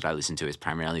of music that I listen to is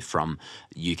primarily from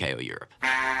UK or Europe.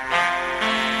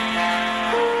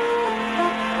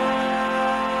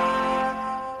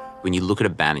 When you look at a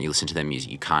band and you listen to their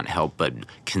music, you can't help but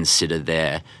consider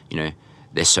their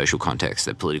social context,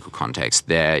 their political context,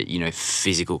 their,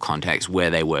 physical context, where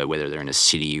they were, whether they're in a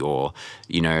city or,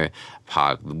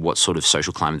 what sort of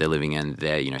social climate they're living in,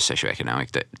 their,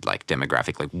 socioeconomic,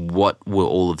 demographic, what were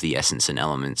all of the essence and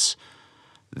elements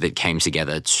that came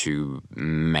together to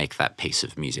make that piece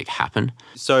of music happen.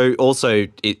 So also,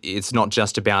 it's not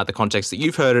just about the context that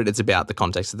you've heard it, it's about the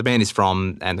context that the band is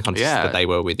from and the context that they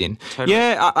were within. Totally.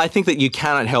 Yeah, I think that you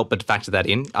cannot help but factor that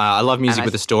in. I love music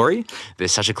with a story.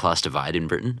 There's such a class divide in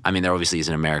Britain. I mean, there obviously is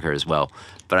in America as well.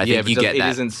 But I think you get that.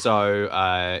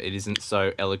 It isn't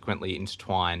so eloquently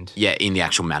intertwined. Yeah, in the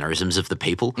actual mannerisms of the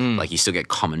people. You still get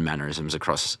common mannerisms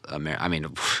across America. I mean,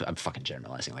 I'm fucking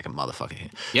generalizing like a motherfucker here.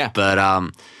 Yeah. But,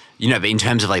 but in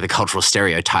terms of the cultural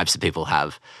stereotypes that people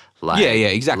have, yeah,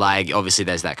 exactly. Obviously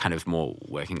there's that kind of more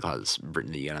working class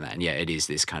Britain that you get on that. And yeah, it is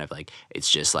this kind of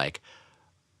it's just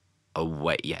a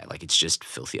way, it's just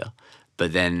filthier.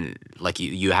 But then I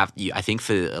think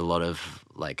for a lot of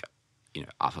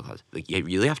upper class, you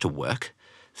really have to work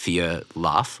for your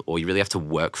laugh, or you really have to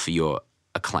work for your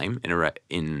acclaim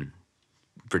in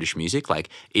British music.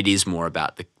 It is more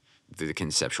about the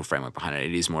conceptual framework behind it.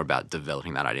 It is more about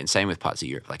developing that idea. And same with parts of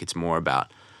Europe. It's more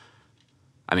about,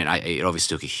 it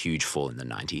obviously took a huge fall in the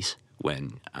 90s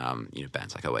when,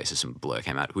 bands like Oasis and Blur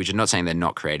came out, which I'm not saying they're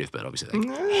not creative, but obviously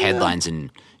headlines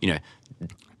and,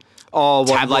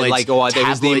 tabloids. There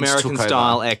was the American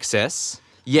style excess.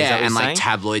 Yeah, and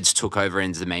tabloids took over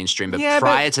into the mainstream. But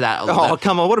prior to that...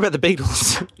 come on, what about the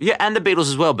Beatles? Yeah, and the Beatles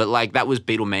as well. But that was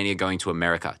Beatlemania going to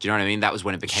America. Do you know what I mean? That was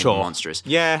when it became monstrous.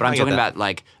 Yeah, but I'm talking about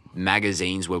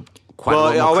magazines were quite a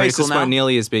lot more critical now. Oasis weren't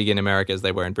nearly as big in America as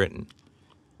they were in Britain.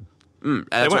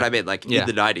 That's what I meant. In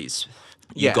the 90s.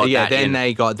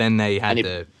 Then they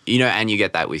had and you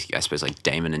get that with, I suppose,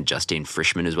 Damon and Justine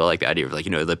Frischmann as well. The idea of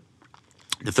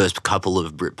the first couple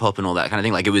of Britpop and all that kind of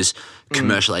thing. It was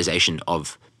commercialization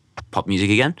of pop music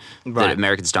again that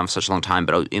Americans done for such a long time.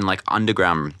 But in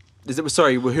underground...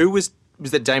 who was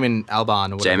that Damon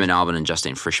Albarn? Or whatever? Damon Albarn and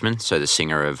Justine Frischmann, so the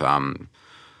singer of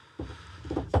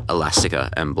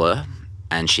Elastica and Blur.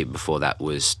 And she, before that,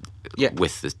 was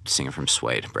with the singer from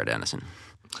Suede, Brett Anderson.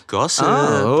 Gossip.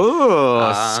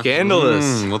 Oh,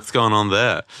 scandalous. What's going on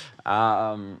there?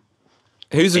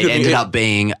 It ended up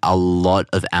being a lot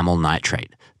of amyl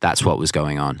nitrate. That's what was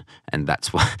going on, and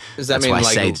that's why. Does that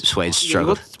mean Suede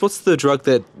struggled? What's the drug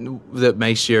that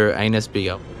makes your anus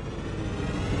bigger?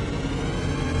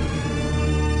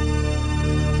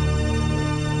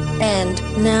 And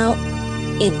now,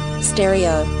 in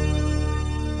stereo.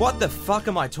 What the fuck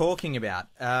am I talking about?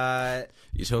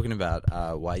 You're talking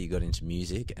about why you got into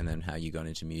music, and then how you got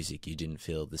into music. You didn't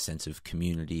feel the sense of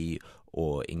community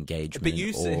or engagement, but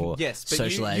you said, or yes, but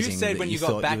socializing. You said when you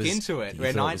got back into it,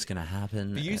 you thought it was going to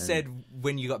happen. But you said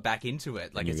when you got back into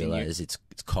it, like you realize it's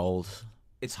cold,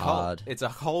 it's hard, cold. It's a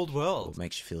cold world. It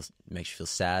makes you feel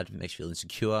sad, makes you feel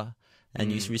insecure,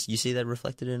 and you see that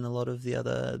reflected in a lot of the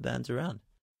other bands around.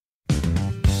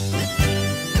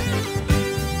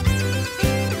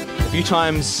 A few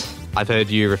times I've heard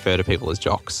you refer to people as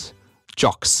jocks.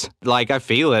 Jocks. Like, I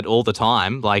feel it all the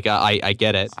time. Like, I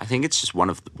get it. I think it's just one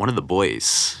of the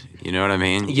boys. You know what I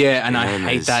mean? Yeah, and I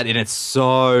hate that, and it's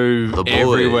so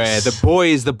everywhere.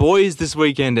 The boys this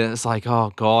weekend, and it's like,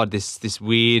 oh God, this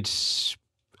weird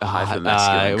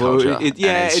hyper-masculine culture.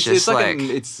 It's like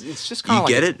it's just kind of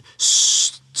you like get it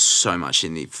so much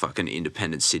in the fucking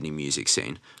independent Sydney music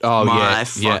scene. Oh, my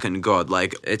fucking God.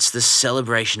 Like, it's the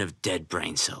celebration of dead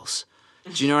brain cells.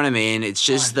 Do you know what I mean? It's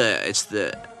just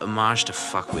the homage to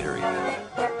fuckwittery.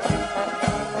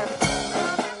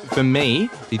 For me,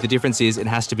 the difference is it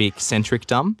has to be eccentric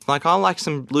dumb. Like, I like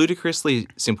some ludicrously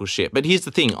simple shit. But here's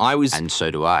the thing, And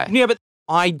so do I. Yeah, but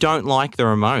I don't like the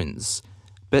Ramones.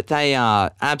 But they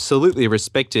are absolutely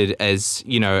respected as,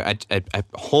 you know, a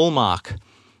hallmark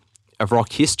of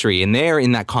rock history, and they're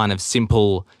in that kind of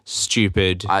simple,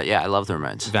 stupid I love the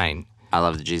Ramones. Vein. I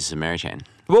love the Jesus and Mary chain.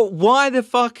 Well, why the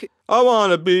fuck? I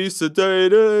want to be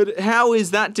sedated. How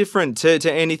is that different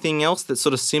to anything else that's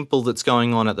sort of simple that's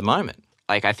going on at the moment?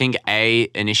 Like, I think,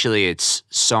 initially it's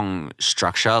song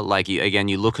structure. Like, you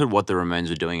look at what the Ramones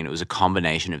were doing, and it was a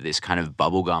combination of this kind of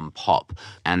bubblegum pop,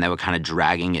 and they were kind of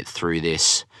dragging it through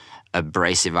this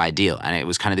abrasive ideal, and it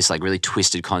was kind of this like really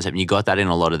twisted concept, and you got that in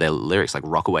a lot of their lyrics, like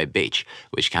Rockaway Beach,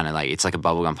 which kind of like, it's like a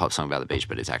bubblegum pop song about the beach,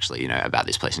 but it's actually, you know, about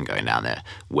this place and going down there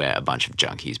where a bunch of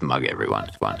junkies mug everyone.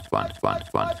 Rock, rock, rock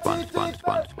away, bitch.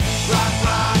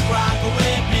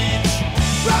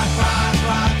 Rock, rock,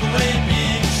 rock away,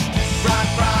 bitch.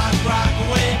 Rock, rock, rock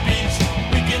away, bitch.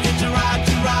 We can hit your rock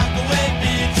to rock away,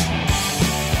 bitch.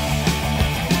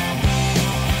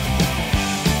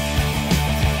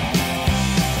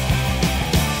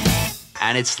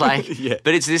 And it's like,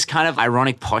 but it's this kind of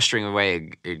ironic posturing the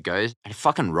way it goes. And it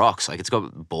fucking rocks. Like, it's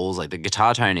got balls. Like, the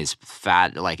guitar tone is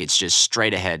fat. Like, it's just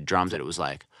straight ahead drums. And it was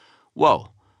like, whoa,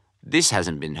 this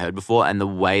hasn't been heard before. And the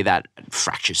way that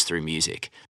fractures through music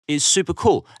is super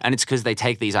cool. And it's because they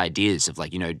take these ideas of,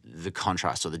 like, you know, the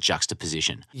contrast or the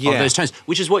juxtaposition of those tones,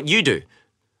 which is what you do.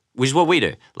 Which is what we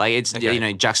do. Like, it's, you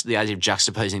know, the idea of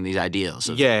juxtaposing these ideals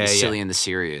of the silly and the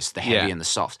serious, the heavy and the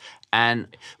soft.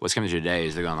 And what's coming through today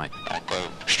is they're going like, I go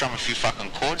strum a few fucking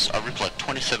chords, I rip like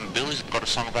 27 billies, got a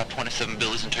song about 27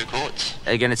 billies and 2 chords.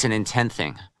 Again, it's an intent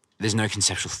thing. There's no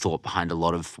conceptual thought behind a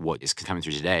lot of what is coming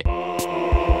through today.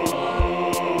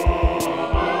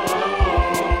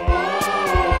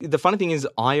 The funny thing is,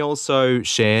 I also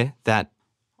share that...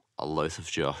 A loath of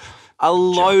joy. A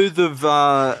loathe of,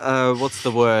 what's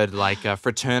the word, like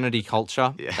fraternity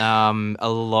culture. Yeah. A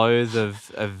loathe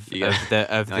of the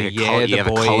like boys. You have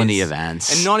a colony of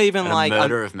ants. And not even and like... a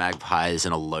murder of magpies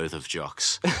and a loathe of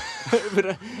jocks.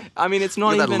 But, I mean, it's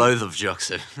not Look at even... that loathe of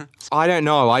jocks. I don't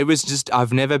know.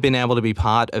 I've never been able to be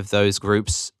part of those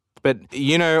groups. But,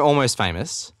 you know, Almost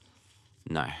Famous?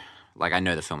 No. Like, I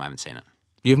know the film, I haven't seen it.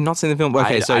 You have not seen the film?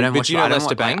 Okay, but you know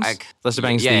Lester Bangs? Lester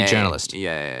Bangs, the journalist.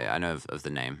 Yeah, I know of the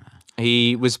name.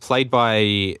 He was played by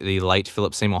the late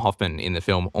Philip Seymour Hoffman in the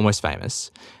film Almost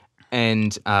Famous.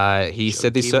 And he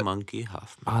said this... Monkey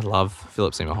Hoffman. I love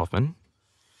Philip Seymour Hoffman.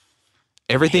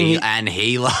 Everything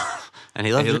he loved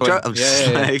the drugs.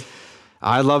 Yeah.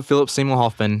 I love Philip Seymour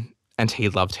Hoffman, and he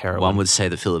loved heroin. One would say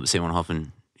that Philip Seymour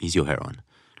Hoffman is your heroin.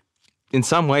 In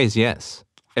some ways, yes.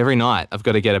 Every night, I've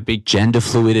got to get a big... Gender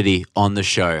fluidity on the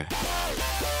show.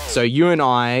 So you and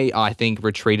I think,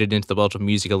 retreated into the world of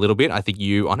music a little bit. I think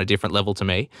you on a different level to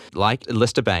me. Like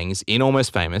Lester Bangs in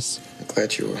Almost Famous. I'm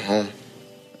glad you were home.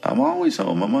 I'm always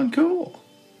home. I'm uncool.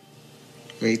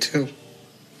 Me too.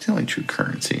 The only true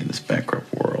currency in this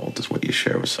bankrupt world is what you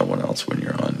share with someone else when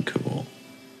you're uncool.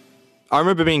 I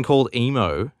remember being called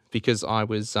emo because I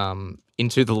was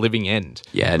into the living end.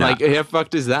 Yeah, no. Like, how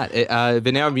fucked is that?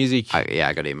 But now music...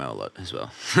 I got emo a lot as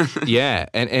well. Yeah,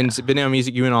 but now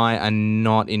music, you and I are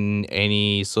not in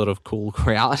any sort of cool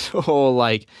crowd or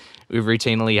like... We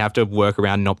routinely have to work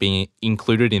around not being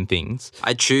included in things.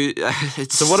 I choose...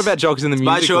 So what about jocks in the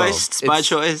music world? It's by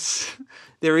choice.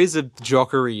 There is a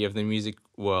jockery of the music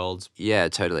world. Yeah,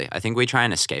 totally. I think we try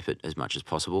and escape it as much as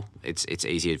possible. It's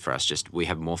easier for us. We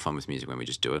have more fun with music when we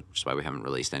just do it, which is why we haven't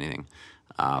released anything.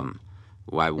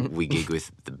 why we gig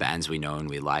with the bands we know and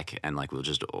we like, and like we'll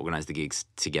just organize the gigs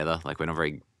together. Like we're not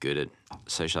very good at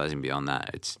socializing beyond that.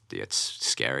 It's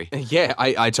scary. Yeah,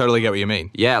 I totally get what you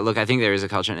mean. Yeah, look, I think there is a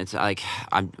culture, and it's like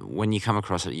when you come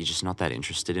across it, you're just not that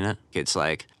interested in it. It's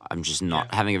like I'm just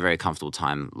not having a very comfortable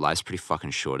time. Life's pretty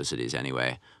fucking short as it is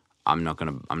anyway. I'm not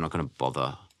gonna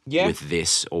bother with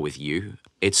this or with you.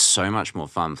 It's so much more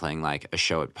fun playing like a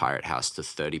show at Pirate House to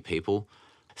 30 people.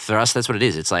 For us, that's what it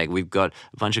is. It's like we've got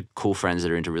a bunch of cool friends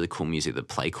that are into really cool music, that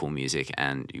play cool music,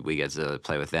 and we get to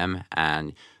play with them.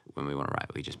 And when we want to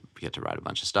write, we get to write a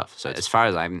bunch of stuff. So as far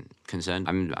as I'm concerned,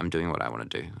 I'm doing what I want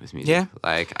to do with music. Yeah.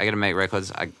 Like I get to make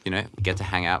records. We get to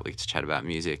hang out. We get to chat about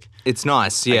music. It's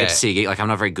nice. Yeah. I get to see a gig. Like I'm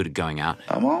not very good at going out.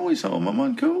 I'm always home. I'm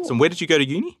uncool. So where did you go to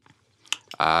uni?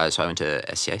 So I went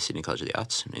to SCA, Sydney College of the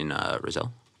Arts, in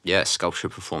Rozelle. Yeah, sculpture,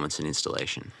 performance, and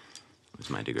installation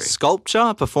was my degree.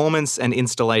 Sculpture, performance, and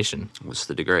installation was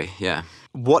the degree, yeah.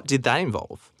 What did that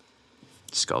involve?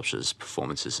 Sculptures,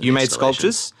 performances, and You made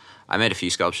sculptures? I made a few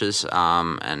sculptures,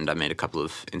 and I made a couple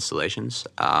of installations.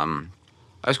 I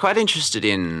was quite interested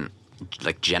in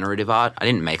like generative art. I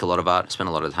didn't make a lot of art. I spent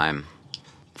a lot of time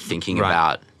thinking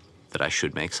about that I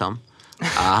should make some.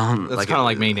 That's kind of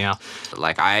like me now.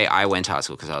 Like I went to art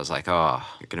school because I was like, oh,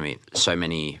 you're gonna meet so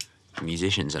many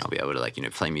musicians and I'll be able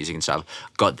to play music and stuff.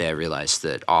 Got there, realized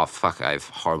that, oh fuck, I have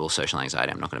horrible social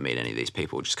anxiety. I'm not going to meet any of these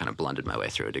people. Just kind of blundered my way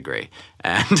through a degree.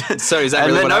 And so is that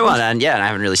really what happened? And I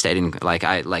haven't really stayed in like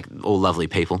all lovely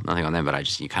people, nothing on them,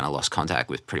 but you kind of lost contact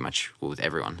with pretty much with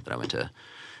everyone that I went to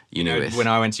uni with. When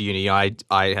I went to uni, I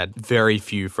had very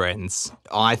few friends.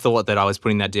 I thought that I was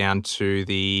putting that down to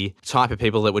the type of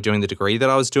people that were doing the degree that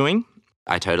I was doing.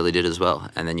 I totally did as well.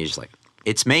 And then you're just like,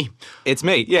 it's me. It's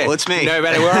me, yeah. Well, it's me. No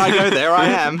matter where I go, there I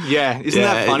am. Yeah, isn't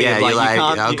that funny? Yeah, you're like,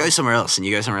 I'll you go somewhere else, and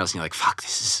you go somewhere else, and you're like, fuck,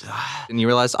 this is... And you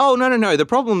realise, oh, no, the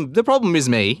problem is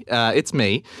me. It's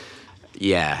me.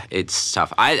 Yeah, it's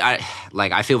tough.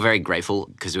 I feel very grateful,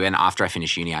 because after I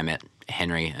finished uni, I met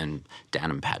Henry and Dan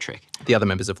and Patrick. The other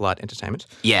members of Light Entertainment.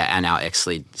 Yeah, and our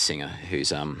ex-lead singer, who's,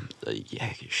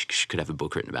 could have a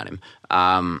book written about him.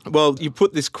 Well, you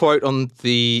put this quote on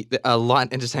the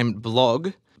Light Entertainment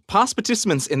blog. Past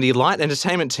participants in the Light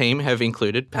Entertainment team have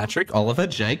included Patrick, Oliver,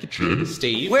 Jake, Jude,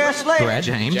 Steve, Brad,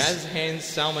 James, Jazz Hands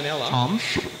Salmonella, Tom,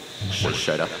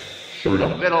 Showed up.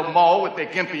 Little Mo with the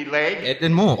gimpy leg.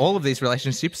 And more. All of these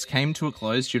relationships came to a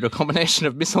close due to a combination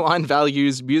of misaligned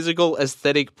values, musical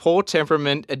aesthetic, poor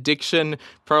temperament, addiction,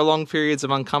 prolonged periods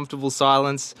of uncomfortable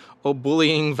silence, or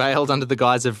bullying veiled under the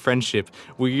guise of friendship.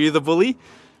 Were you the bully?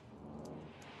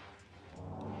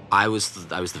 I was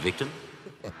the victim.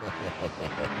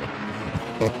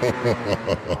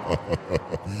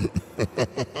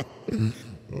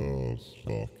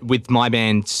 With my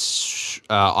band,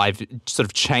 I've sort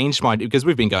of changed because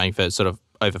we've been going for sort of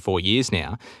over 4 years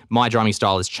now. My drumming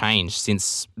style has changed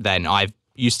since then. I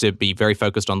used to be very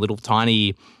focused on little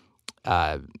tiny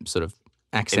sort of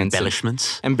accents.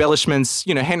 Embellishments,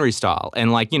 Henry style. And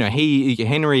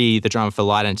Henry, the drummer for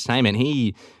Light Entertainment,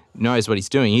 he knows what he's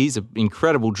doing. He's an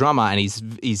incredible drummer, and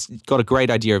he's got a great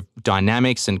idea of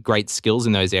dynamics and great skills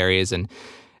in those areas. And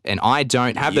I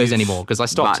don't have those anymore because I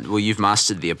stopped. You've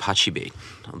mastered the Apache beat,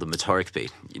 or the Motoric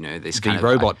beat. This kind of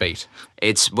robot beat.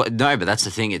 But that's the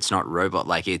thing. It's not robot.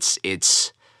 Like it's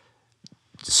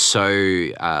so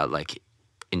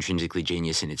intrinsically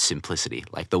genius in its simplicity.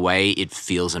 Like the way it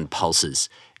feels and pulses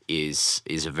is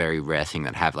a very rare thing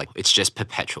that have. Like it's just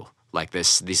perpetual. Like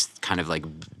this kind of like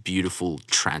beautiful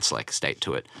trance-like state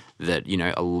to it that,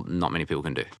 not many people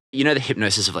can do. The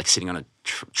hypnosis of like sitting on a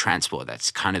transport,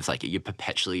 that's kind of like you're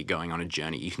perpetually going on a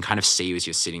journey. You can kind of see as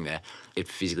you're sitting there, it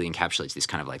physically encapsulates this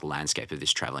kind of like landscape of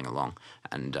this traveling along.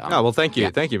 And thank you. Yeah.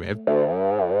 Thank you, man.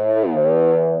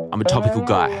 I'm a topical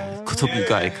guy.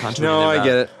 I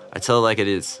get it. I tell it like it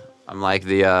is. I'm like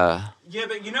the... Yeah,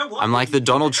 but you know what? I'm like the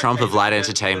Donald Trump of Light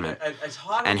Entertainment,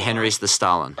 and Henry's the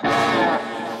Stalin.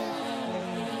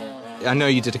 I know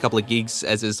you did a couple of gigs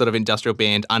as a sort of industrial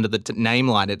band under the name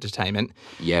Light Entertainment.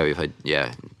 Yeah, we've had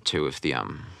two of the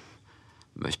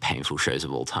most painful shows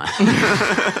of all time.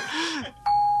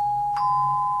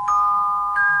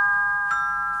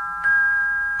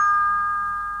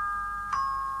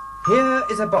 Here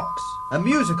is a box, a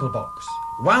musical box,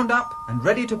 wound up and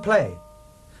ready to play.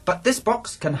 But this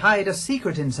box can hide a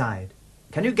secret inside.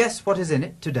 Can you guess what is in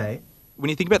it today?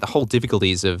 When you think about the whole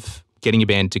difficulties of getting a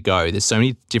band to go, there's so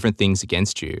many different things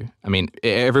against you. I mean,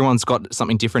 everyone's got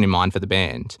something different in mind for the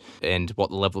band and what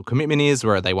the level of commitment is,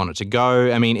 where they want it to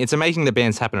go. I mean, it's amazing that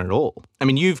bands happen at all. I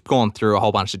mean, you've gone through a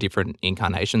whole bunch of different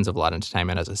incarnations of light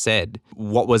entertainment, as I said.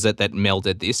 What was it that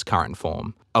melded this current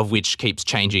form, of which keeps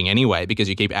changing anyway because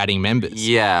you keep adding members?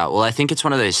 Yeah, well, I think it's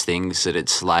one of those things that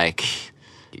it's like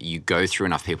you go through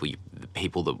enough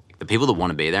people, the people that want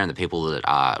to be there and the people that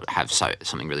have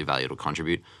something really valuable to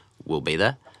contribute will be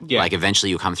there. Yeah. Like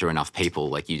eventually you'll come through enough people.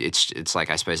 Like it's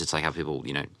like, I suppose it's like how people,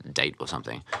 date or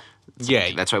something.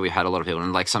 That's why we've had a lot of people,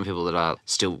 and like some people that are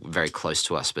still very close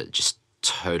to us, but just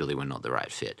totally were not the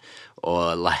right fit.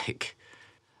 Or like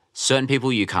certain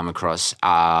people you come across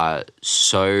are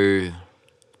so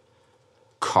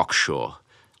cocksure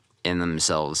in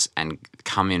themselves and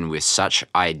come in with such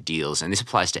ideals, and this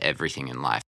applies to everything in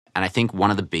life. And I think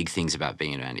one of the big things about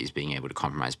being in a band is being able to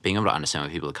compromise, being able to understand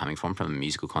where people are coming from a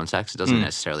musical context. It doesn't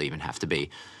necessarily even have to be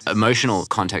emotional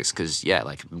context because,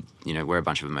 we're a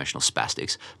bunch of emotional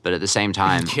spastics. But at the same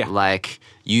time, like,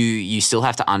 you still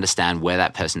have to understand where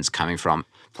that person's coming from.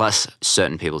 Plus,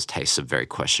 certain people's tastes are very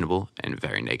questionable in a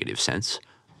very negative sense.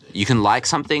 You can like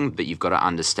something, but you've got to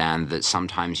understand that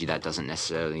sometimes that doesn't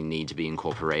necessarily need to be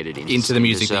incorporated into the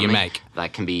music that you make.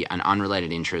 That can be an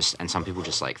unrelated interest, and some people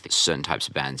just like certain types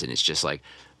of bands, and it's just like,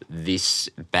 this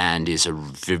band is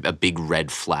a big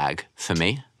red flag for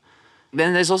me.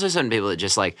 Then there's also certain people that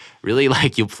just like, really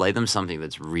like, you'll play them something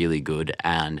that's really good,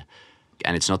 and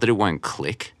it's not that it won't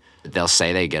click. They'll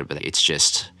say they get it, but it's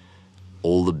just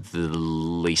all the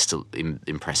least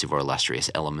impressive or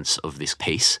illustrious elements of this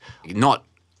piece. Not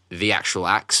the actual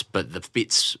acts, but the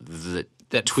bits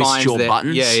that twist your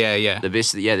buttons. Yeah. The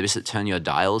bits that turn your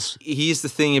dials. Here's the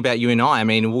thing about you and I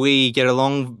mean, we get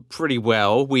along pretty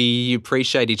well. We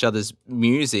appreciate each other's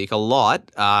music a lot.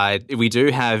 We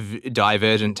do have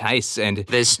divergent tastes, and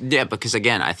because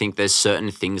again, I think there's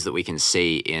certain things that we can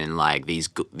see in like these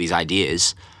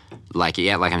ideas. Like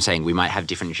I'm saying, we might have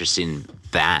different interests in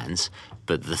bands,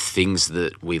 but the things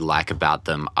that we like about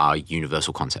them are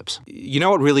universal concepts. You know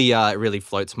what really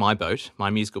floats my boat, my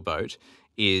musical boat,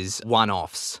 is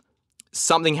one-offs.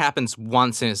 Something happens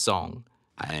once in a song.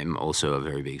 I am also a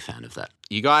very big fan of that.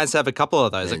 You guys have a couple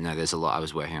of those. No, there's a lot. I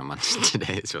was working on one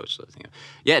today as well.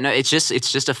 Yeah, no, it's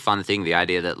just a fun thing. The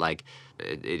idea that like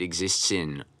it exists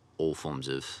in all forms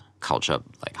of culture,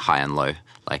 like high and low.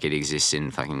 Like it exists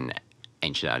in fucking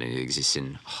ancient art. It exists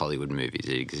in Hollywood movies.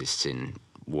 It exists in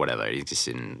whatever. It exists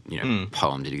in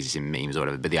poems. It exists in memes or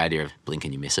whatever. But the idea of blink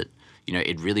and you miss it,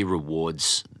 it really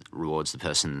rewards the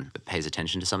person that pays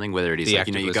attention to something. Whether it is like,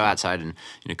 you go outside and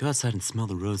go outside and smell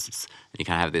the roses, and you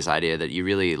kind of have this idea that you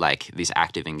really like this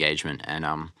active engagement. And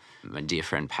my dear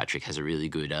friend Patrick has a really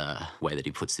good way that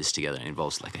he puts this together. It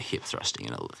involves like a hip thrusting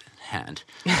and a hand.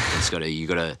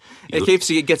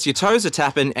 It gets your toes a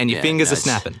tapping and your fingers are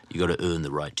snapping. You got to earn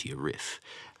the right to your riff,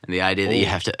 and the idea that you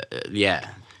have to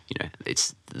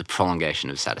it's the prolongation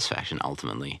of satisfaction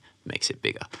ultimately makes it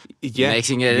bigger. Yeah.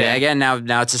 Again,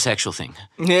 now it's a sexual thing.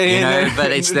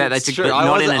 But it's that's true.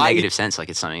 Not in a negative sense. Like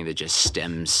it's something that just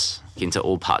stems into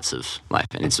all parts of life,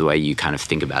 and it's the way you kind of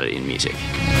think about it in music.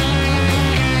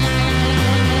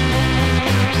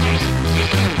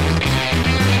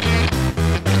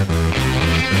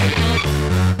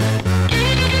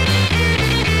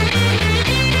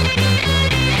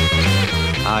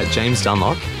 James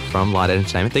Dunlop from Light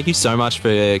Entertainment, thank you so much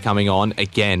for coming on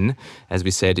again. As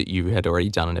we said, you had already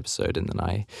done an episode, and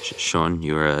then Sean,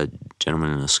 you're a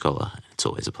gentleman and a scholar. It's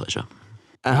always a pleasure.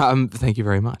 Thank you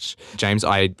very much. James,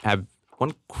 I have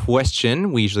one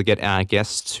question. We usually get our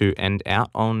guests to end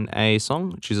out on a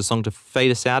song. Choose a song to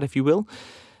fade us out, if you will.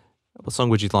 What song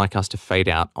would you like us to fade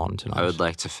out on tonight? I would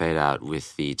like to fade out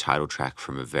with the title track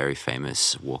from a very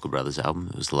famous Walker Brothers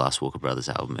album. It was the last Walker Brothers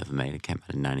album ever made. It came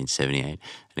out in 1978, and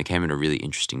it came at a really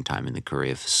interesting time in the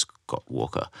career for Scott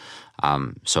Walker.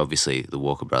 So obviously the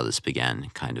Walker Brothers began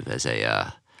kind of as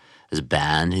a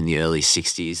band in the early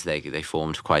 60s. They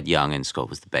formed quite young, and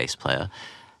Scott was the bass player.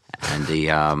 And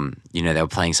they were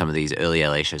playing some of these early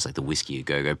LA shows like the Whiskey A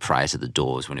Go-Go prior to the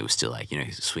Doors, when it was still like,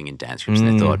 swinging dance groups,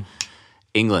 and they thought,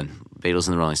 England, Beatles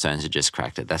and the Rolling Stones had just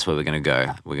cracked it. That's where we're going to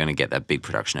go. We're going to get that big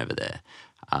production over there.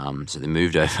 So they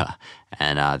moved over,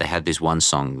 and they had this one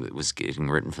song that was getting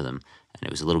written for them, and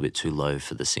it was a little bit too low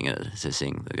for the singer to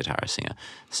sing, the guitarist singer.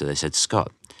 So they said,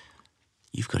 Scott,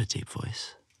 you've got a deep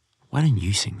voice. Why don't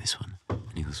you sing this one? And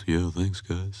he goes, yeah, thanks,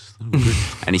 guys.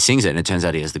 And he sings it, and it turns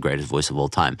out he has the greatest voice of all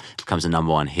time. It becomes a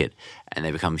 #1 hit, and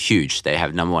they become huge. They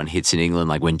have #1 hits in England.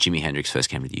 Like when Jimi Hendrix first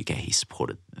came to the UK, he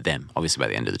supported them. Obviously, by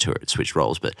the end of the tour, it switched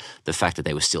roles, but the fact that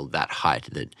they were still that height,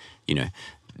 that,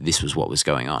 this was what was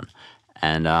going on.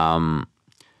 And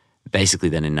basically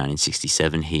then in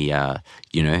 1967,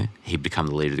 he'd become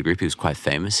the leader of the group. He was quite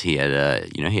famous. He had a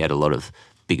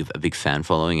big fan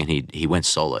following, and he went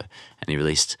solo, and he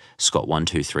released Scott 1,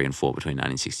 2, 3, and 4 between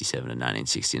 1967 and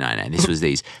 1969. And this was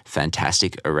these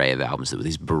fantastic array of albums that were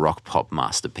these baroque pop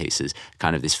masterpieces,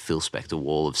 kind of this Phil Spector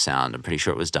wall of sound. I'm pretty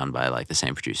sure it was done by like the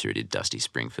same producer who did Dusty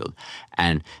Springfield.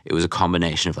 And it was a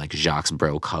combination of like Jacques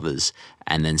Brel covers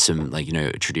and then some like,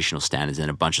 traditional standards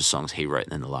and a bunch of songs he wrote.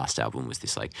 And then the last album was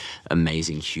this like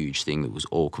amazing, huge thing that was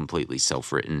all completely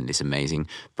self-written, this amazing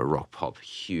baroque pop,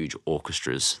 huge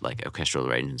orchestras, like orchestral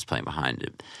arrangements playing behind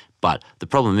it. But the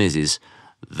problem is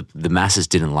the masses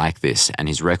didn't like this, and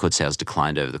his record sales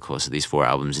declined over the course of these 4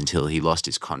 albums until he lost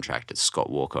his contract at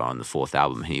Scott Walker on the 4th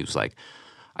album. And he was like,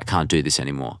 I can't do this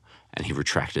anymore. And he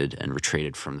retracted and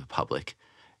retreated from the public,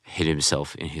 hid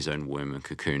himself in his own womb and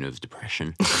cocoon of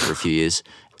depression for a few years,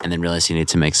 and then realized he needed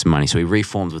to make some money. So he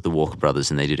reformed with the Walker Brothers,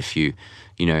 and they did a few,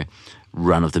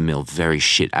 run-of-the-mill, very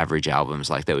shit average albums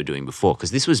like they were doing before.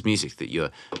 Because this was music that your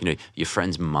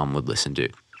friend's mum would listen to.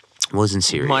 It wasn't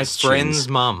serious. My friend's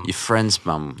mum. Your friend's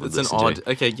mum would listen to. That's an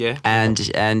odd. Okay, yeah.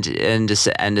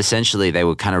 And essentially they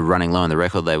were kind of running low, and the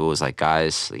record label was like,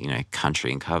 guys,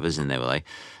 country and covers, and they were like,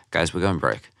 guys, we're going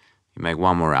broke. You make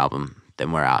one more album,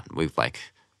 then we're out. We've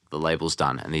the label's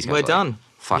done, and these guys we're done.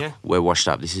 Fuck, yeah. We're washed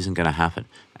up. This isn't going to happen.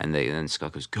 And then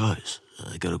Scott goes, guys,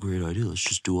 I got a great idea. Let's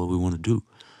just do what we want to do.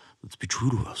 Let's be true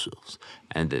to ourselves.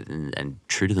 And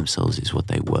true to themselves is what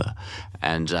they were.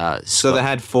 And so they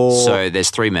had 4. So there's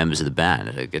 3 members of the band: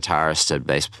 a guitarist, a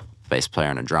bass player,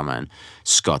 and a drummer. And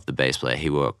Scott, the bass player, he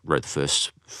wrote the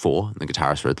first 4. And the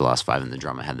guitarist wrote the last 5, and the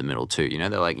drummer had the middle 2. They're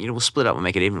like, we'll split up, we'll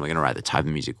make it even. We're going to write the type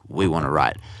of music we want to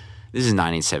write. This is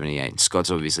 1978. Scott's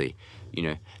obviously,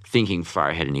 thinking far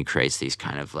ahead, and he creates these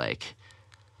kind of like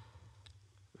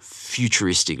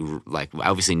futuristic, like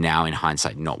obviously now in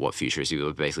hindsight, not what futuristic,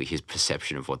 but basically his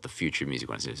perception of what the future music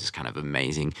was. It was this kind of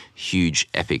amazing, huge,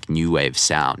 epic new wave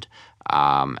sound.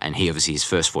 And he obviously, his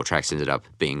first 4 tracks ended up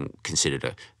being considered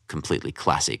a completely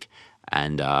classic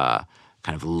and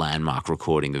kind of landmark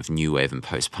recording of new wave and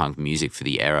post-punk music for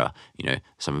the era.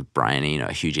 Some of Brian Eno,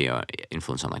 a huge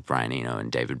influence on like Brian Eno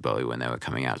and David Bowie when they were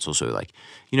coming out. It's also like,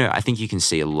 I think you can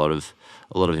see a lot of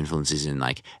influences in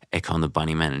like Echo and the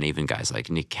Bunnymen, and even guys like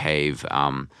Nick Cave,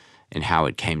 and how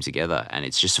it came together. And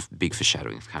it's just a big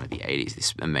foreshadowing of kind of the 80s,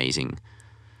 this amazing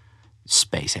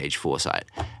space age foresight.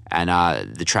 And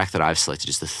the track that I've selected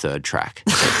is the 3rd track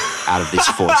out of this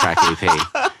 4-track EP.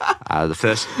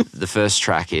 The first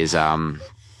track is kind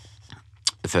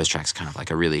of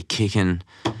like a really kicking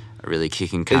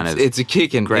kind of. It's a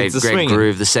kicking. Great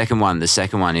groove. The second one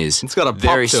is it's got a pop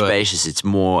very to spacious. It's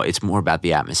more about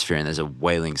the atmosphere, and there's a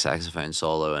wailing saxophone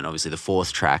solo, and obviously the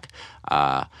 4th track,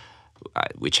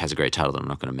 which has a great title that I'm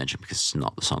not going to mention because it's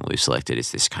not the song that we've selected.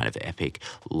 It's this kind of epic,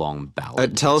 long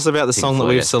ballad. Tell us about the song that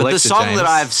we've selected, But the song James. that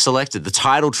I've selected, the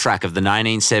title track of the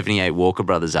 1978 Walker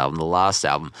Brothers album, the last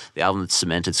album, the album that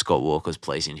cemented Scott Walker's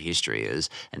place in history as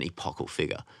an epochal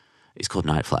figure, is called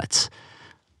Night Flights.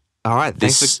 All right,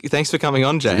 thanks for coming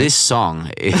on, James. This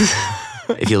song is,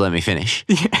 if you let me finish,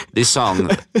 this song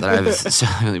that I've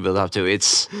certainly built up to,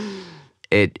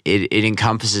 it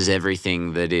encompasses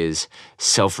everything that is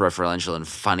self-referential and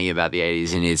funny about the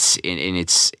 80s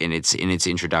in its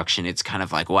introduction. It's kind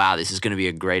of like, wow, this is going to be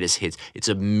a greatest hits. It's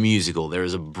a musical. There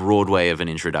is a Broadway of an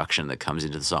introduction that comes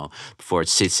into the song before it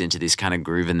sits into this kind of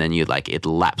groove, and then it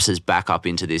lapses back up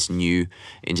into this new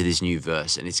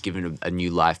verse, and it's given a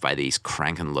new life by these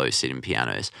crank and low sitting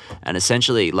pianos. And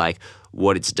essentially, like,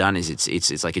 what it's done is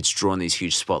it's like it's drawn these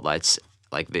huge spotlights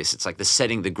like this. It's like the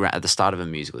setting, at the start of a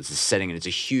musical. It's the setting, and it's a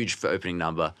huge opening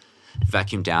number.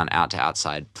 Vacuum down, out to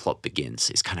outside, plot begins.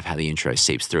 It's kind of how the intro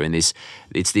seeps through. And it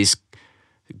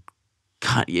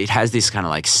has this kind of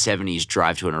like 70s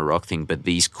drive to it and a rock thing, but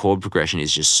these chord progression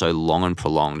is just so long and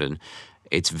prolonged, and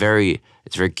it's very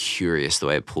curious the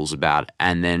way it pulls about.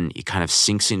 And then it kind of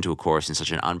sinks into a chorus in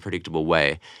such an unpredictable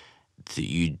way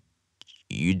that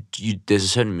there's a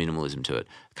certain minimalism to it,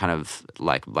 kind of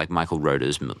like Michael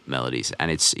Roeder's melodies, and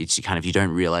it's kind of, you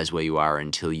don't realize where you are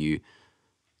until you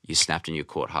snapped and you're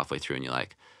caught halfway through, and you're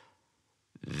like,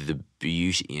 the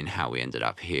beauty in how we ended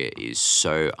up here is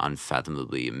so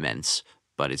unfathomably immense,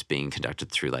 but it's being conducted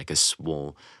through like a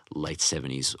small late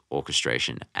 70s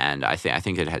orchestration. And I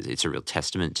think it's a real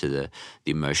testament to the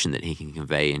emotion that he can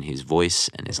convey in his voice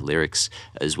and his lyrics,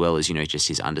 as well as, just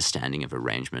his understanding of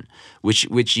arrangement,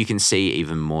 which you can see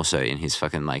even more so in his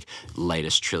fucking like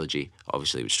latest trilogy,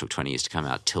 obviously, which took 20 years to come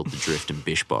out, Tilt the Drift and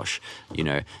Bish Bosh,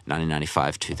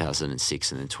 1995,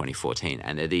 2006, and then 2014.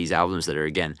 And they're these albums that are,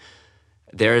 again,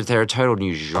 they're a total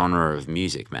new genre of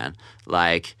music, man.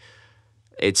 Like,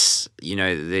 it's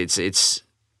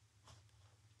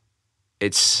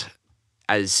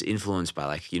as influenced by,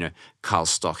 like, Carl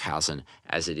Stockhausen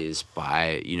as it is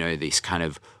by, this kind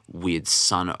of weird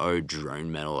Sun-O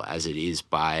drone metal, as it is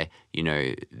by,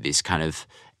 this kind of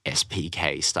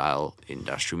SPK style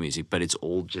industrial music, but it's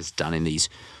all just done in these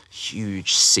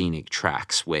huge scenic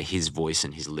tracks where his voice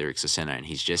and his lyrics are center, and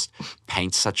he's just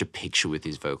paints such a picture with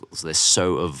his vocals. They're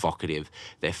so evocative,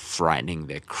 they're frightening,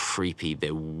 they're creepy,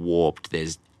 they're warped, they're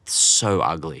so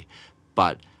ugly,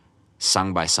 but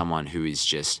sung by someone who is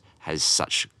just has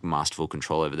such masterful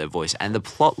control over their voice, and the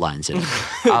plot lines in it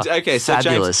are okay, so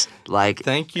fabulous. James, like,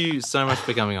 thank you so much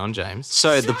for coming on, James.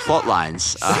 So the plot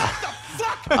lines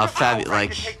are fabulous.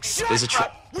 Like, there's a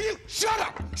shut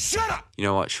up. You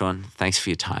know what, Sean? Thanks for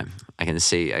your time. I can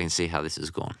see how this has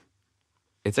gone.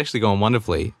 It's actually gone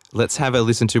wonderfully. Let's have a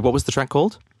listen to, what was the track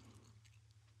called?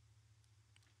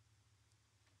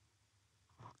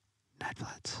 Night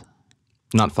Flights.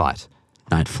 Night Flight.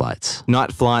 Night Flights.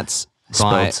 Night Flights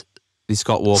by the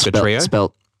Scott Walker Trio.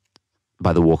 Spelt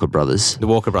by the Walker Brothers. The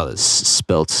Walker Brothers.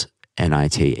 Spelt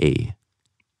Nite.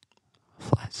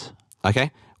 Flights.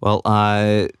 Okay. Well,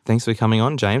 thanks for coming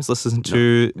on, James. Let's listen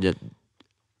to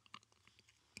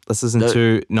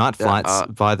Night Flights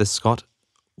by the Scott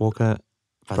Walker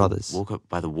Brothers.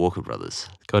 By the Walker Brothers.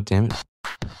 God damn it.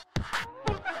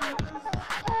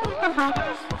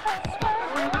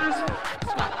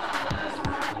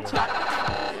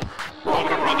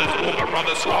 Walker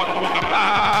Brothers, Scott Walker.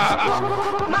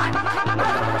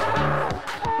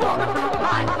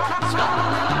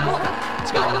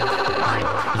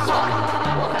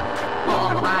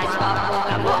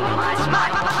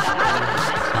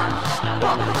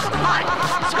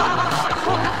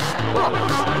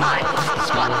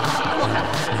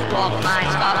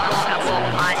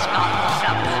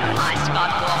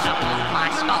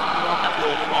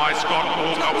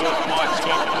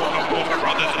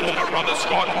 Walker Brothers,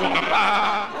 Scott Walker.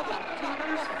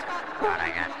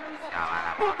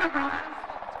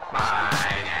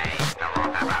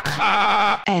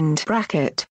 End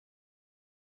bracket.